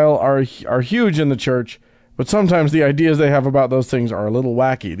lifestyle are huge in the church, but sometimes the ideas they have about those things are a little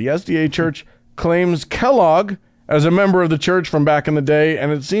wacky. The SDA church claims Kellogg as a member of the church from back in the day,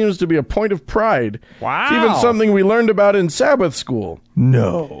 and it seems to be a point of pride. Wow. It's even something we learned about in Sabbath school.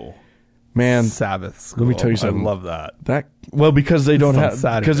 No. Man, Sabbath school. let me tell you something. I love that. Because they don't have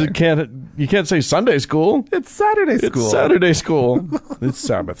Saturday. because you can't say Sunday school. It's Saturday school. It's Saturday school. It's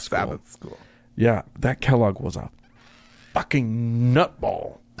Sabbath school. Sabbath school. Yeah, that Kellogg was a fucking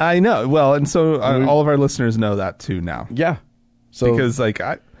nutball. I know. Well, and so all of our listeners know that too now. Yeah. So Because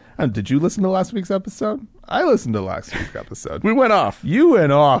did you listen to last week's episode? I listened to last week's episode. we went off. You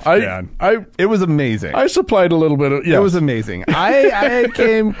went off, man. It was amazing. I supplied a little bit of. Yeah. It was amazing. I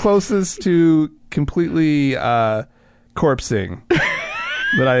came closest to completely corpsing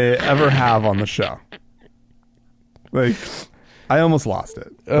that I ever have on the show. Like, I almost lost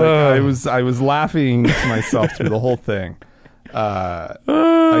it. Like, I was laughing to myself through the whole thing.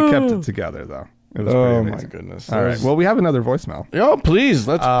 I kept it together though. It was pretty amazing. My goodness. All right. Well, we have another voicemail. Oh, please.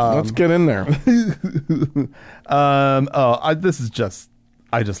 Let's get in there. I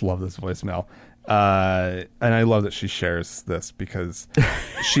just love this voicemail. And I love that she shares this because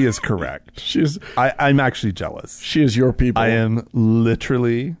she is correct. I'm actually jealous. She is your people. I am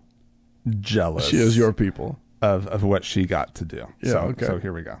literally jealous. She is your people. Of what she got to do. Yeah, So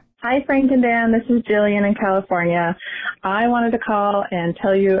here we go. Hi, Frank and Dan. This is Jillian in California. I wanted to call and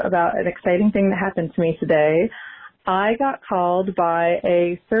tell you about an exciting thing that happened to me today. I got called by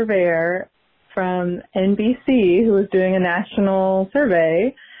a surveyor from NBC who was doing a national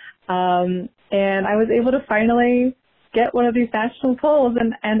survey, and I was able to finally get one of these national polls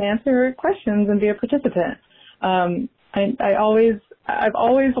and answer questions and be a participant. I've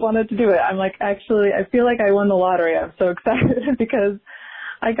always wanted to do it. I'm like, actually, I feel like I won the lottery. I'm so excited because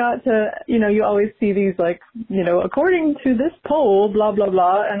I got to, you always see these like, according to this poll, blah, blah,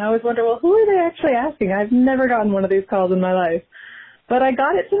 blah. And I always wonder, well, who are they actually asking? I've never gotten one of these calls in my life. But I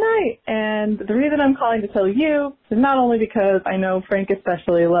got it tonight. And the reason I'm calling to tell you is not only because I know Frank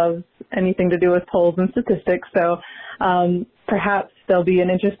especially loves anything to do with polls and statistics. So perhaps there'll be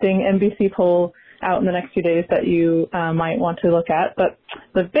an interesting NBC poll out in the next few days that you might want to look at. But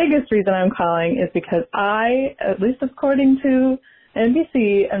the biggest reason I'm calling is because I, at least according to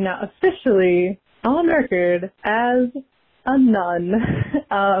NBC, am now officially on record as a nun.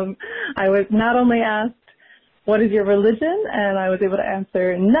 I was not only asked, what is your religion? And I was able to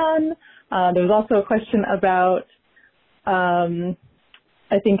answer none. There was also a question about,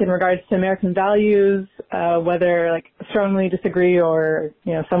 I think in regards to American values, whether like strongly disagree or,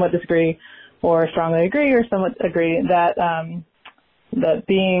 somewhat disagree, or strongly agree or somewhat agree that that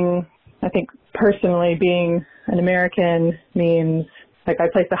being, I think personally being an American means like I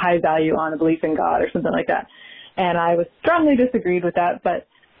place a high value on a belief in God or something like that. And I was strongly disagreed with that, but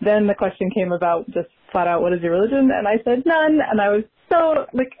then the question came about just flat out, what is your religion? And I said none, and I was so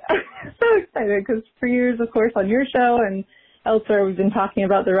excited because for years, of course, on your show and elsewhere, we've been talking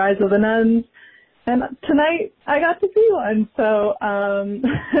about the rise of the nuns. And tonight I got to be one. So,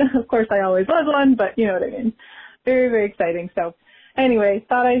 of course I always was one, but you know what I mean. Very, very exciting. So anyway,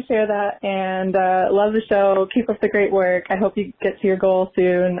 thought I'd share that and, love the show. Keep up the great work. I hope you get to your goal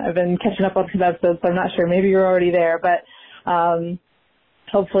soon. I've been catching up on some episodes, so I'm not sure. Maybe you're already there, but,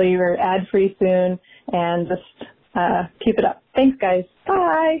 hopefully you're ad free soon and just Keep it up. Thanks, guys.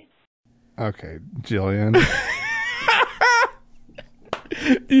 Bye. Okay, Jillian.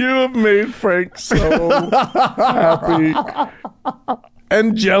 You have made Frank so happy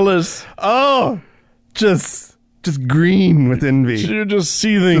and jealous. Oh, just green with envy. You're just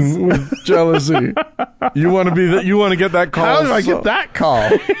seething with jealousy. You want to be that? You want to get that call? How did I get that call?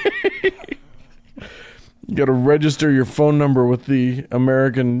 You got to register your phone number with the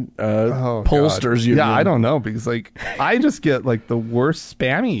American pollsters union. Yeah, I don't know because like I just get like the worst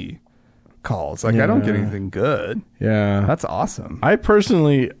spammy calls. Like I don't get anything good. Yeah, that's awesome. I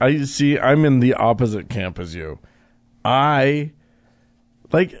personally, I'm in the opposite camp as you. I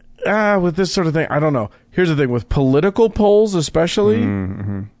like with this sort of thing. I don't know. Here's the thing with political polls, especially.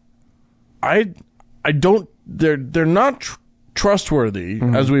 Mm-hmm. I don't. They're not trustworthy,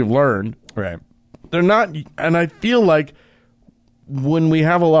 as we've learned. Right. They're not, and I feel like when we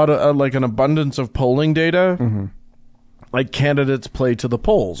have a lot of like an abundance of polling data, like candidates play to the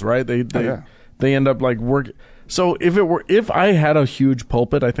polls, right? They end up like work. So if I had a huge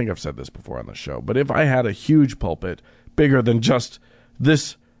pulpit, I think I've said this before on the show, but if I had a huge pulpit bigger than just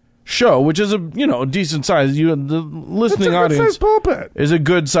this show, which is a decent size, the listening audience pulpit is a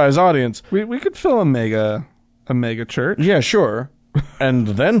good size audience. We could fill a mega church. Yeah, sure. And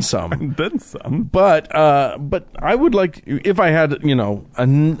then some. And then some. But I would like, if I had,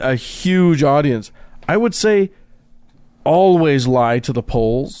 a huge audience, I would say always lie to the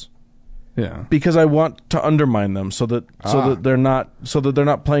polls. Yeah. Because I want to undermine them so that they're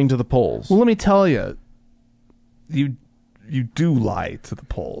not playing to the polls. Well, let me tell you, you do lie to the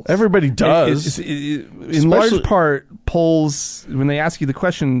polls. Everybody does. In large part, polls, when they ask you the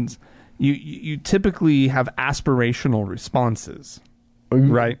questions, you typically have aspirational responses,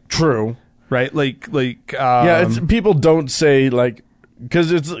 right? True. Right? Like people don't say like,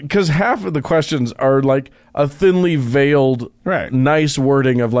 because half of the questions are like a thinly veiled, nice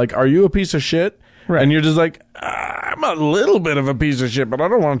wording of like, are you a piece of shit? Right. And you're just like, I'm a little bit of a piece of shit, but I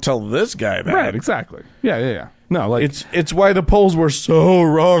don't want to tell this guy that. Right, exactly. Yeah. No, like it's why the polls were so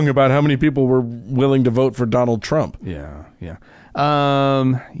wrong about how many people were willing to vote for Donald Trump. Yeah.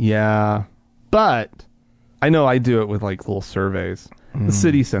 But I know I do it with like little surveys. The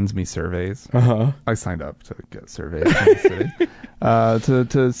city sends me surveys. I signed up to get surveys from the city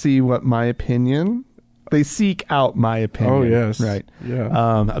to see what my opinion. They seek out my opinion. Oh yes, right.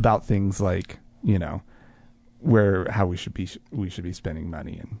 Yeah. About things like how we should be spending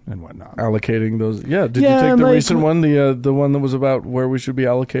money and whatnot. Allocating those. Yeah. Did you take the recent one, the one that was about where we should be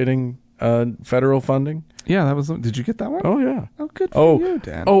allocating federal funding? Yeah, that was. Did you get that one? Oh yeah. Oh, good for you,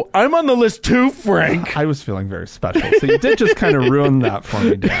 Dan. Oh, I'm on the list too, Frank. I was feeling very special, so you did just kind of ruin that for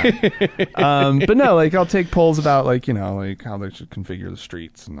me, Dan. But no, like I'll take polls about like how they should configure the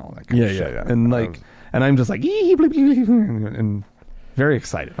streets and all that kind of shit. Yeah. And and I'm just like and very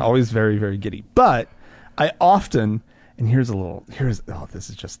excited, always very very giddy. But I often. And this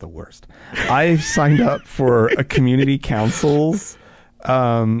is just the worst. I signed up for a community council's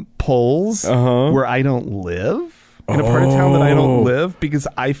polls where I don't live, in a part of town that I don't live, because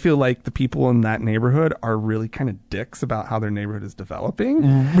I feel like the people in that neighborhood are really kind of dicks about how their neighborhood is developing.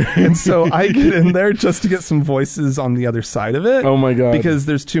 And so I get in there just to get some voices on the other side of it. Oh my God. Because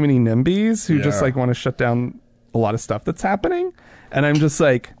there's too many NIMBYs who just like want to shut down a lot of stuff that's happening. And I'm just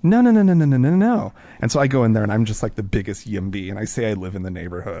like, no. And so I go in there and I'm just like the biggest YIMBY and I say I live in the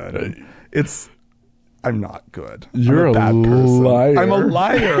neighborhood. I'm not good. You're I'm a bad person. liar. I'm a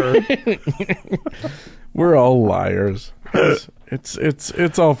liar. We're all liars.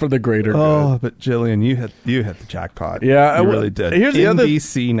 It's all for the greater good. good. But Jillian, you hit the jackpot. Yeah, you really did. Here's the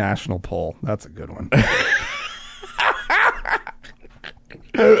NBC National Poll. That's a good one.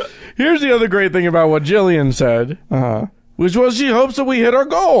 Here's the other great thing about what Jillian said. Which was she hopes that we hit our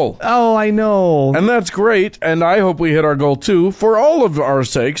goal. Oh, I know. And that's great. And I hope we hit our goal too, for all of our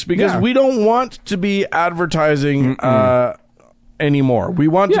sakes, because we don't want to be advertising anymore. We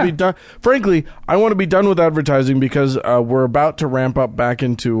want to be done. Frankly, I want to be done with advertising because we're about to ramp up back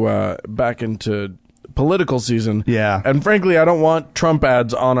into political season. Yeah. And frankly, I don't want Trump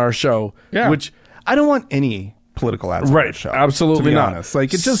ads on our show. Yeah. Which I don't want any political ads on our show. Absolutely to be not. honest.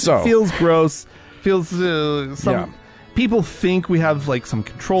 Like it just feels gross. Feels people think we have like some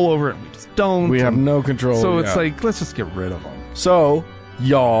control over it and we just don't. We have no control. So it's like, let's just get rid of them. So,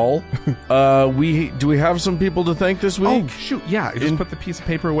 y'all, do we have some people to thank this week? Oh, shoot. Yeah. I just put the piece of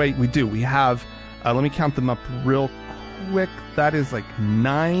paper away. We do. We have, let me count them up real quick. That is like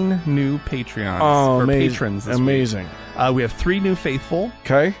 9 new Patreons or patrons this amazing. week. We have 3 new faithful.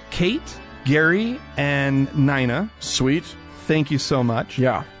 Okay. Kate, Gary, and Nina. Sweet. thank you so much.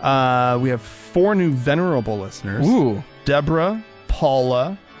 Yeah. We have 4 new venerable listeners. Ooh. Deborah,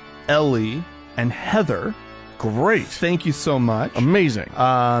 Paula, Ellie, and Heather. Great. Thank you so much. Amazing.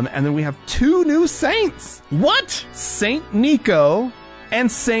 And then we have 2 new saints. What? Saint Nico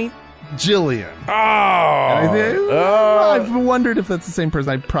and Saint Jillian. Oh. I've wondered if that's the same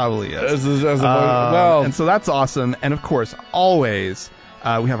person. It probably is. Well, And so that's awesome. And of course, always,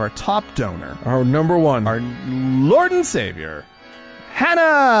 we have our top donor, our number one. our Lord and Savior,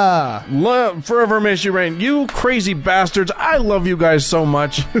 Hannah. Forever may she reign. You crazy bastards. I love you guys so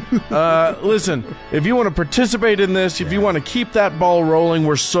much. Listen, if you want to participate in this, if you want to keep that ball rolling,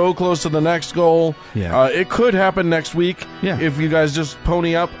 we're so close to the next goal. Yeah. It could happen next week if you guys just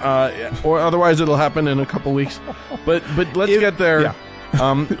pony up, or otherwise it'll happen in a couple weeks. But let's get there. Yeah.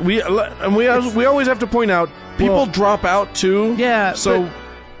 We always have to point out people drop out too. Yeah. So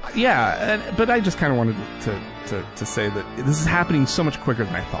but I just kind of wanted to say that this is happening so much quicker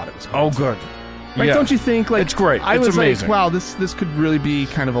than I thought it was going to. good. Right? Yeah. Don't you think? Like, It's great. I It's was amazing. like, wow, this could really be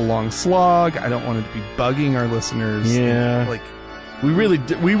kind of a long slog. I don't want it to be bugging our listeners. Yeah. Like, we really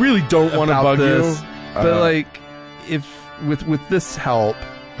don't want to about bug this. you. But like, if with this help,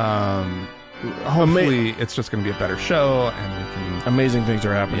 hopefully it's just going to be a better show, and we can. Amazing things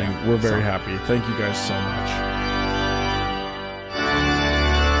are happening. Yeah. We're very happy. Thank you guys so much.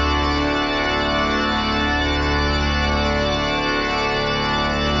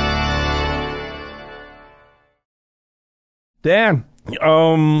 Dan,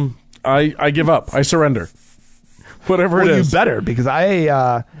 I give up. I surrender. Whatever it well, you is. better, because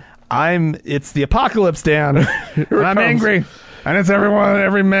it's the apocalypse, Dan, and I'm comes. angry, and it's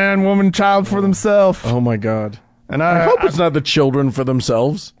every man, woman, child for themselves, Oh my God. and I hope it's not the children for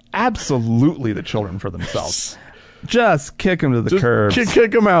themselves. absolutely the children for themselves. Just kick them to the Just curb.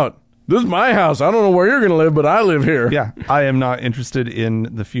 kick them out. This is my house. I don't know where you're going to live, but I live here. Yeah, I am not interested in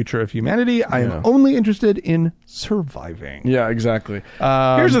the future of humanity. I am only interested in surviving. Yeah, exactly.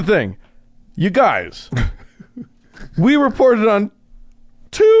 Here's the thing. You guys, we reported on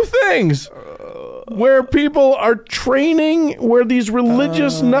 2 things where people are training, where these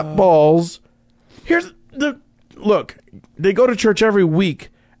religious nutballs. Look, they go to church every week,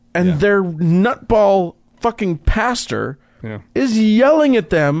 and their nutball fucking pastor is yelling at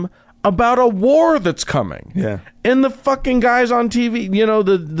them about a war that's coming. Yeah. And the fucking guys on TV, you know,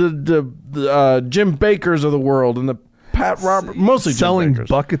 the Jim Bakers of the world, and the Pat Roberts, mostly Selling Jim Bakers.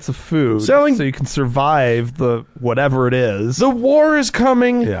 buckets of food So you can survive the whatever it is. The war is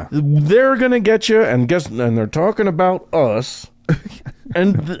coming. Yeah. They're gonna get you, and they're talking about us,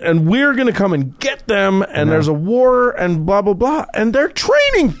 and we're gonna come and get them. And there's a war, and blah blah blah, and they're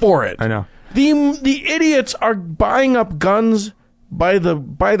training for it. I know. The idiots are buying up guns by the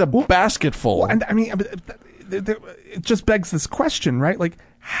basketful. And I mean, it just begs this question, right? Like,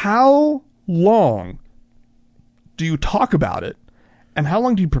 how long do you talk about it, and how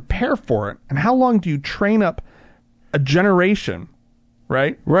long do you prepare for it, and how long do you train up a generation,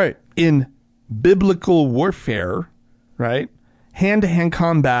 right? Right. In biblical warfare, right? Hand-to-hand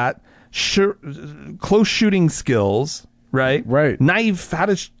combat, close shooting skills, right? Right. Knife, how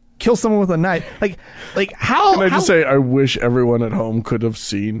to kill someone with a knife. Like how? Can I just say, I wish everyone at home could have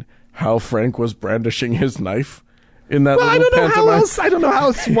seen how Frank was brandishing his knife in that Well, I little don't know how pantomime. else. I don't know how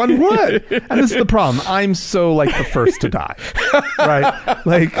else one would. And this is the problem. I'm so like the first to die, right?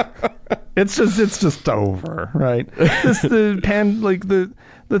 Like it's just over, right?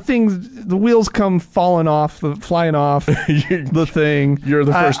 The things, the wheels come flying off the thing. You're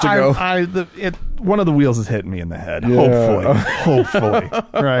the first to go. One of the wheels is hitting me in the head. Yeah. Hopefully,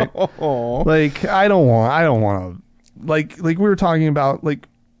 right? Like I don't want to. Like we were talking about. Like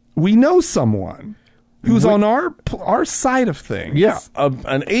we know someone who's on our side of things. Yeah,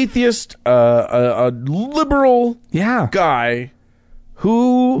 an atheist, a liberal guy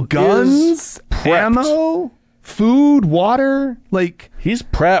who guns, is prepped. ammo, food, water, like He's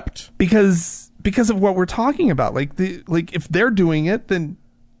prepped. because of what we're talking about. Like if they're doing it, then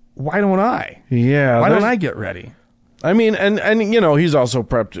why don't I? Yeah. Why don't I get ready? I mean, and you know, he's also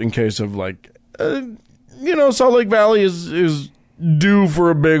prepped in case of like, you know, Salt Lake Valley is due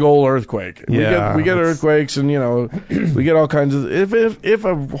for a big old earthquake. Yeah, we get earthquakes, and you know, we get all kinds of. If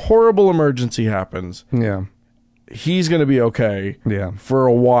a horrible emergency happens, Yeah. he's going to be okay. Yeah. For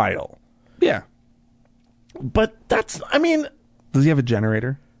a while. Yeah. But that's, I mean, Does he have a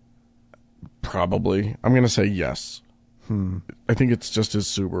generator? probably. I'm going to say yes. I think it's just his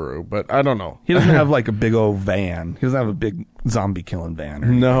Subaru, but I don't know. He doesn't have like a big old van. He doesn't have a big zombie killing van. Or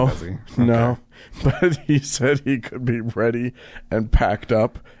anything, No, does he? no. But he said he could be ready and packed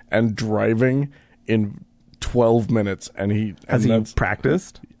up and driving in 12 minutes, and Has he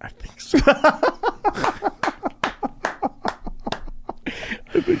practiced? I think so.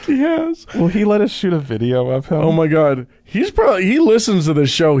 I think he has. Will he let us shoot a video of him? Oh my God. He listens to this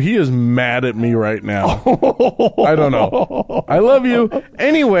show. He is mad at me right now. I don't know. I love you.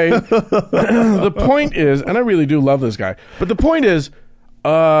 Anyway, the point is, and I really do love this guy, but the point is,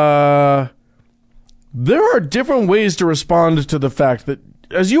 there are different ways to respond to the fact that,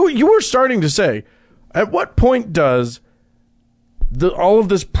 as you were starting to say, at what point does all of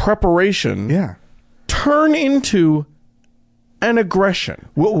this preparation turn into an aggression?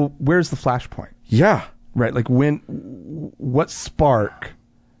 Well, where's the flashpoint? Yeah. Right, like what spark,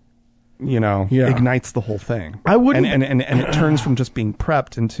 ignites the whole thing? I wouldn't, and it turns from just being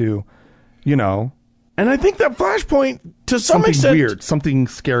prepped into, And I think that flashpoint, to some something extent, weird, something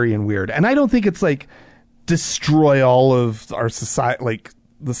scary and weird. And I don't think it's like destroy all of our society, like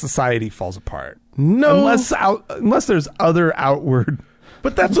the society falls apart. No, unless there's other outward.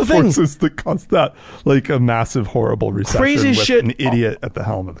 But that's the thing. Forces that cause that, like a massive, horrible recession Crazy with shit. an idiot at the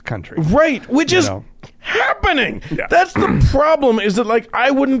helm of the country. Right, which is happening. Yeah. That's the problem, is that, like, I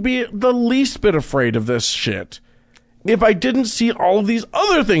wouldn't be the least bit afraid of this shit if I didn't see all of these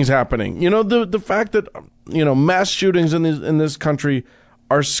other things happening. The fact that, mass shootings in this country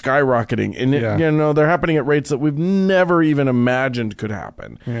are skyrocketing. And, they're happening at rates that we've never even imagined could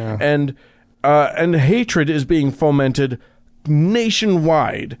happen. Yeah. And hatred is being fomented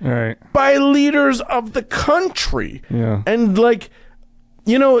nationwide by leaders of the country. Yeah. And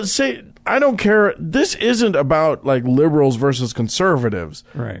say, I don't care. This isn't about like liberals versus conservatives.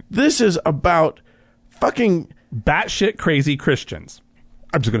 Right. This is about fucking batshit crazy Christians.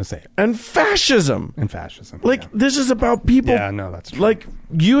 I'm just going to say it. And fascism. This is about people. Yeah, no, that's true. Like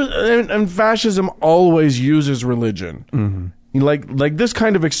and fascism always uses religion. Mm-hmm. Like this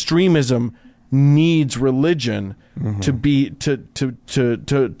kind of extremism needs religion to be to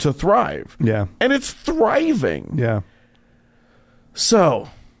thrive. Yeah. And it's thriving. Yeah. So,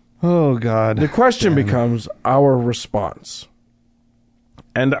 oh God. The question becomes our response.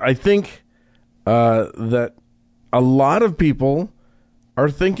 And I think that a lot of people are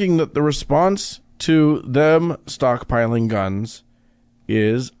thinking that the response to them stockpiling guns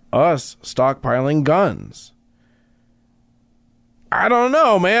is us stockpiling guns. I don't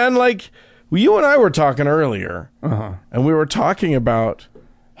know, man. Like, you and I were talking earlier, and we were talking about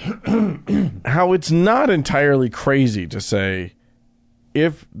how it's not entirely crazy to say,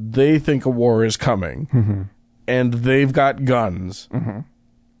 if they think a war is coming and they've got guns,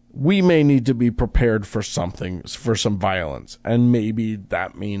 we may need to be prepared for something, for some violence. And maybe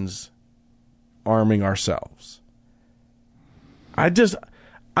that means arming ourselves.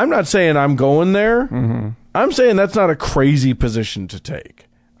 I'm not saying I'm going there. I'm saying that's not a crazy position to take.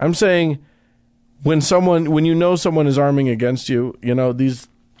 I'm saying when someone is arming against you, these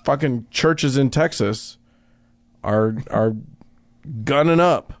fucking churches in Texas are gunning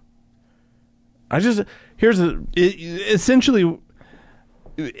up. Essentially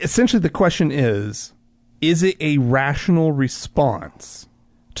the question is it a rational response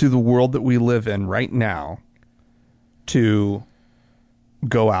to the world that we live in right now to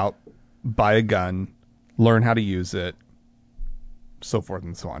go out, buy a gun, learn how to use it, so forth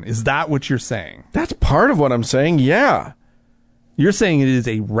and so on? Is that what you're saying? That's part of what I'm saying, yeah. You're saying it is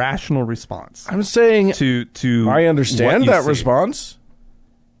a rational response. I'm saying to I understand that response.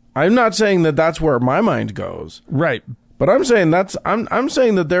 I'm not saying that that's where my mind goes. Right. But I'm saying I'm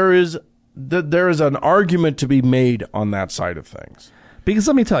saying that there is an argument to be made on that side of things. Because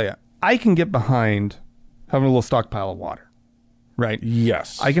let me tell you, I can get behind having a little stockpile of water. Right?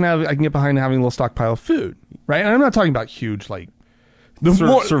 Yes. I can get behind having a little stockpile of food. Right? And I'm not talking about huge, like,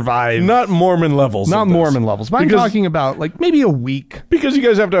 survive. Not Mormon levels. Not Mormon levels. But I'm talking about, like, maybe a week. Because you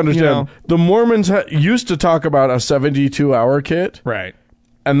guys have to understand, the Mormons used to talk about a 72-hour kit. Right.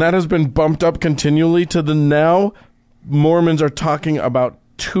 And that has been bumped up continually to the now Mormons are talking about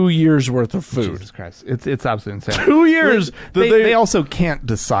 2 years worth of food. Jesus Christ. It's absolutely insane. 2 years. They also can't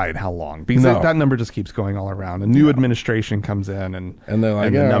decide how long, because that number just keeps going all around. A new administration comes in and they're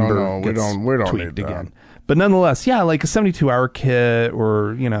like, the number we don't tweaked need again. But nonetheless, like a 72-hour kit,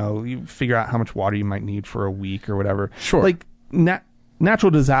 or, you figure out how much water you might need for a week or whatever. Sure. Like, natural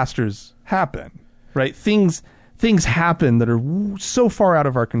disasters happen, right? Things happen that are so far out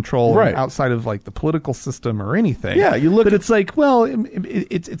of our control, right, and outside of like the political system or anything. Yeah, you look. But it's like, well,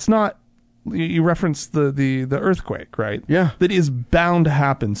 it's not. You reference the earthquake, right? Yeah, that is bound to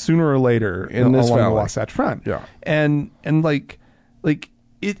happen sooner or later in this along valley. the Wasatch Front. Yeah, and like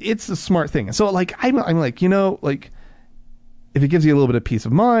it's a smart thing. So like I'm like, like, if it gives you a little bit of peace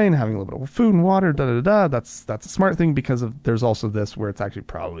of mind, having a little bit of food and water, that's a smart thing, because there's also this where it's actually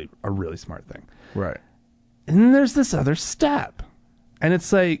probably a really smart thing. Right. And then there's this other step, and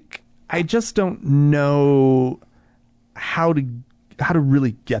it's like, I just don't know how to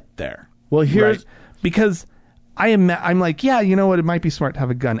really get there. Well, here's right? Because I'm like, yeah, you know what? It might be smart to have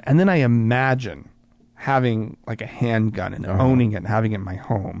a gun, and then I imagine having like a handgun and owning it and having it in my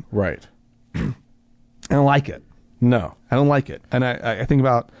home. right. I don't like it. No. I don't like it. And I think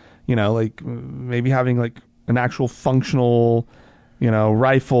about, like maybe having like an actual functional,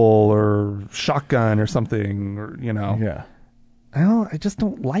 rifle or shotgun or something, or, Yeah. I just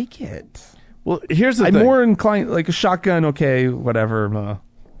don't like it. Well, here's the I'm thing. more inclined, like a shotgun, okay, whatever.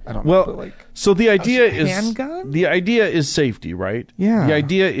 I don't know. Well, But like, so the idea handgun? is the idea is safety, right? Yeah. The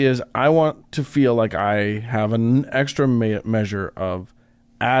idea is I want to feel like I have an extra measure of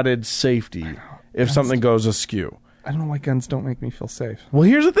added safety if something goes askew. I don't know why guns don't make me feel safe. Well,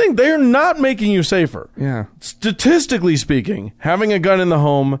 here's the thing. They're not making you safer. Yeah. Statistically speaking, having a gun in the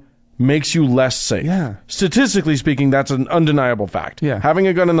home makes you less safe. Yeah. Statistically speaking, that's an undeniable fact. Yeah. Having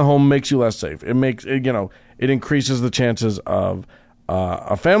a gun in the home makes you less safe. It makes, it increases the chances of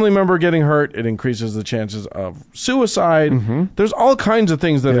a family member getting hurt. It increases the chances of suicide. Mm-hmm. There's all kinds of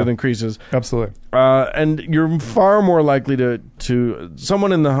things that it increases. Absolutely. And you're far more likely to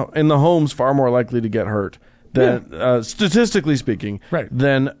someone in the home's far more likely to get hurt than statistically speaking, right,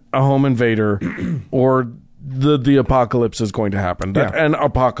 than a home invader or the apocalypse is going to happen. An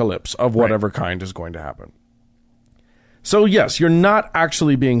apocalypse of whatever kind is going to happen. So yes, you're not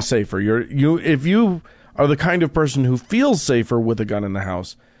actually being safer. If you are the kind of person who feels safer with a gun in the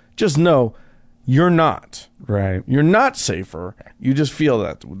house, just know you're not. Right. You're not safer. You just feel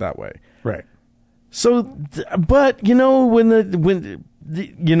that way. Right. So, but when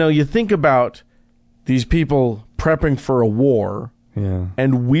you think about these people prepping for a war,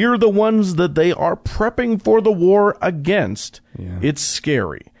 and we're the ones that they are prepping for the war against, it's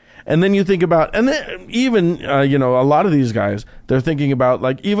scary. And then you think about, and then even, a lot of these guys, they're thinking about,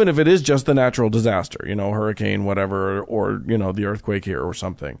 like, even if it is just the natural disaster, hurricane, whatever, or, the earthquake here or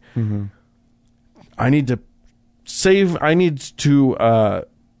something. Mm-hmm. I need to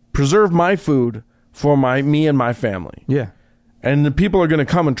preserve my food for me and my family. Yeah. And the people are going to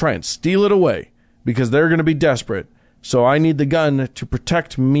come and try and steal it away because they're going to be desperate. So I need the gun to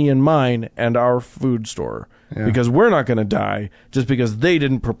protect me and mine and our food store because we're not going to die just because they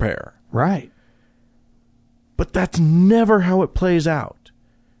didn't prepare. Right. But that's never how it plays out.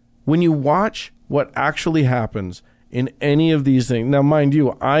 When you watch what actually happens in any of these things, now mind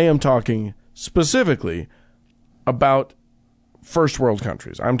you, I am talking specifically about first world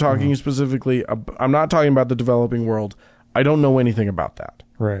countries. I'm talking specifically, I'm not talking about the developing world. I don't know anything about that.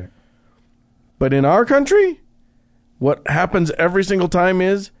 Right. But in our country, what happens every single time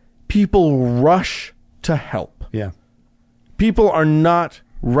is people rush to help. Yeah. People are not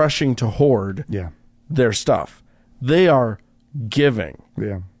rushing to hoard their stuff. They are giving.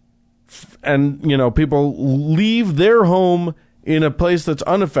 Yeah. And, people leave their home in a place that's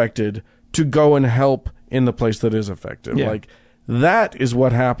unaffected to go and help in the place that is affected. Yeah. Like, that is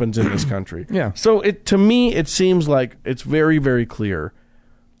what happens in this country. Yeah. So to me, it seems like it's very, very clear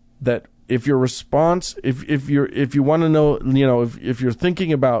that if your response, if you want to know, if you're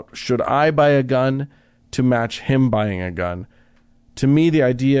thinking about, should I buy a gun to match him buying a gun? To me, the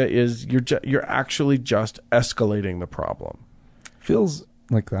idea is you're actually just escalating the problem. Feels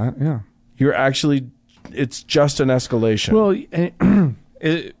like that, yeah. It's just an escalation. Well,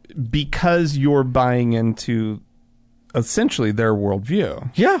 because you're buying into essentially their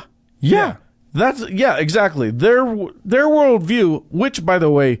worldview. Yeah. That's exactly. Their worldview, which by the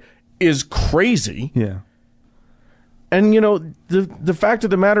way is crazy. Yeah. And the fact of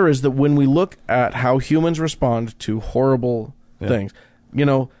the matter is that when we look at how humans respond to horrible things,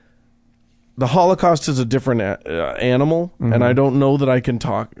 the Holocaust is a different animal, and I don't know that I can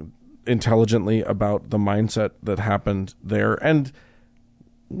talk intelligently about the mindset that happened there. And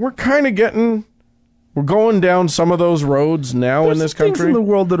we're kind of we're going down some of those roads now in this country. Things in the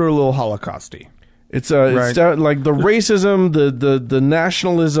world that are a little Holocausty. It's like the racism, the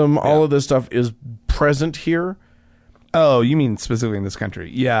nationalism, all of this stuff is present here. Oh, you mean specifically in this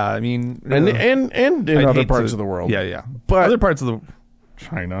country? Yeah, I mean, and in other parts of the world. Yeah. But other parts of the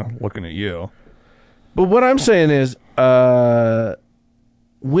China, looking at you. But what I'm saying is,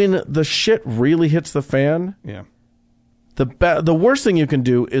 when the shit really hits the fan, the worst thing you can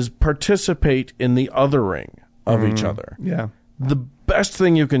do is participate in the othering of each other. Yeah. The best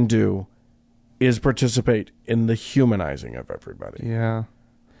thing you can do is participate in the humanizing of everybody. Yeah.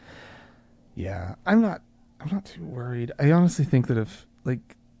 Yeah. I'm not I'm not too worried. I honestly think that if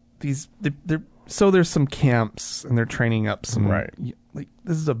like there's some camps and they're training up some like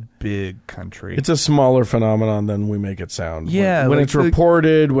this is a big country. It's a smaller phenomenon than we make it sound. Yeah, when like it's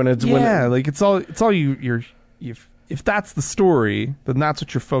reported, like it's all you're if that's the story, then that's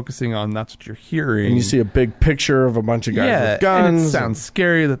what you're focusing on. That's what you're hearing. And you see a big picture of a bunch of guys with guns. And it sounds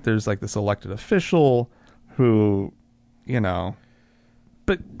scary that there's like this elected official who,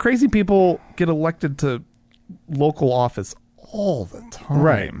 but crazy people get elected to local office all the time.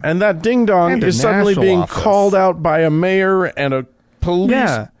 Right. And that ding dong is suddenly being called out by a mayor and a police.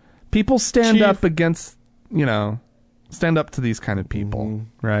 Yeah. People stand up against, stand up to these kind of people,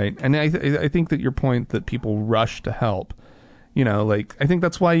 right? And I think that your point that people rush to help, like I think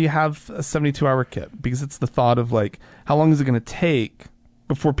that's why you have a 72-hour kit, because it's the thought of like, how long is it going to take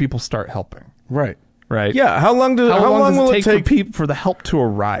before people start helping? Right. Right. Yeah. How long will it take for the help to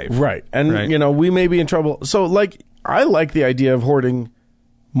arrive? Right. And we may be in trouble. So like, I like the idea of hoarding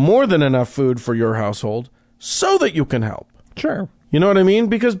more than enough food for your household so that you can help. Sure. You know what I mean?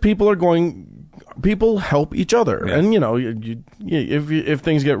 Because people help each other. Yeah. And, if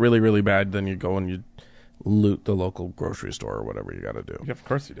things get really, really bad, then you go and you loot the local grocery store or whatever you got to do. Yeah, of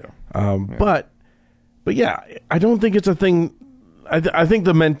course you do. But yeah, I don't think it's a thing. I think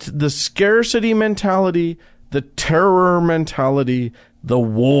the scarcity mentality, the terror mentality, the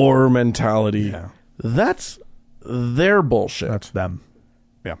war mentality, that's their bullshit. That's them.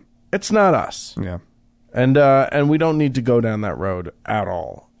 Yeah. It's not us. Yeah. And we don't need to go down that road at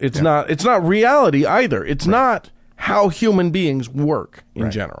all. It's not reality either. It's not how human beings work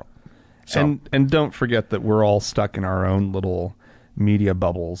in general. So. And don't forget that we're all stuck in our own little media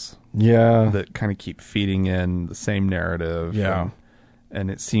bubbles. Yeah. That kind of keep feeding in the same narrative. Yeah. And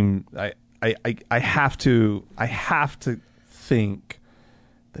it seemed I have to think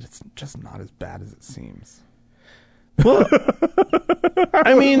that it's just not as bad as it seems. Well,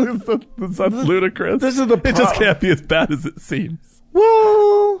 I mean, that's ludicrous. This is the problem. It just can't be as bad as it seems.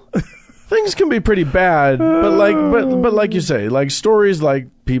 Well, things can be pretty bad, but like you say, like stories like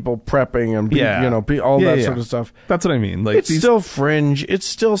people prepping and all that sort of stuff. That's what I mean. Like it's still fringe. It's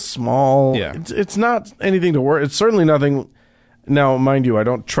still small. Yeah. It's not anything to worry. It's certainly nothing. Now, mind you, I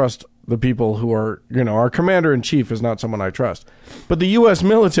don't trust the people who are, our commander in chief is not someone I trust, but the U.S.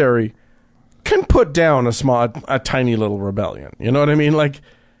 military can put down a tiny little rebellion. You know what I mean? Like,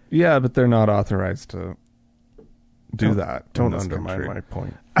 yeah, but they're not authorized to do that. Don't undermine my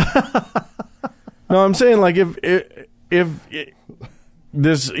point. No, I'm saying like if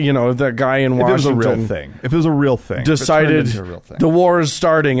this, if that guy in Washington, if it was a real thing, decided the war is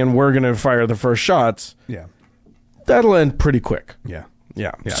starting and we're going to fire the first shots, that'll end pretty quick. Yeah.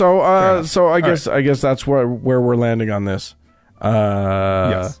 So I guess that's where we're landing on this.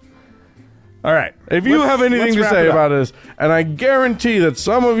 Yes. All right. If you have anything to say about this, and I guarantee that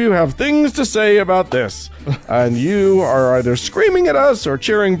some of you have things to say about this, and you are either screaming at us or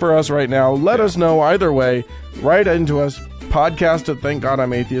cheering for us right now, let us know either way. Write into us,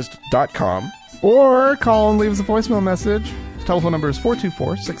 podcast@thankgodimatheist.com. Or call and leave us a voicemail message. The telephone number is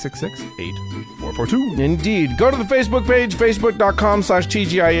 424-666-8442. Indeed. Go to the Facebook page,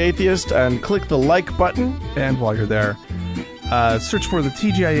 facebook.com/TGIAtheist, and click the like button. And while you're there, search for the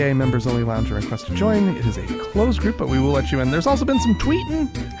TGIA Members Only Lounge and request to join. It is a closed group, but we will let you in. There's also been some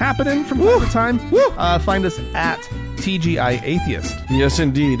tweeting happening from time to time. Find us at TGI Atheist. Yes,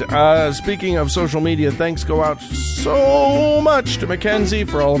 indeed. Speaking of social media, thanks go out so much to Mackenzie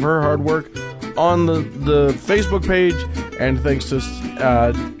for all of her hard work on the Facebook page, and thanks to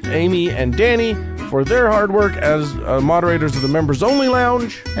Amy and Danny for their hard work as moderators of the Members Only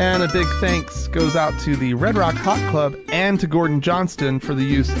Lounge. And a big thanks goes out to the Red Rock Hot Club and to Gordon Johnston for the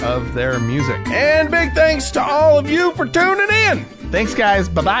use of their music. And big thanks to all of you for tuning in. Thanks, guys.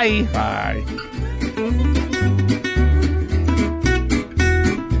 Bye-bye. Bye.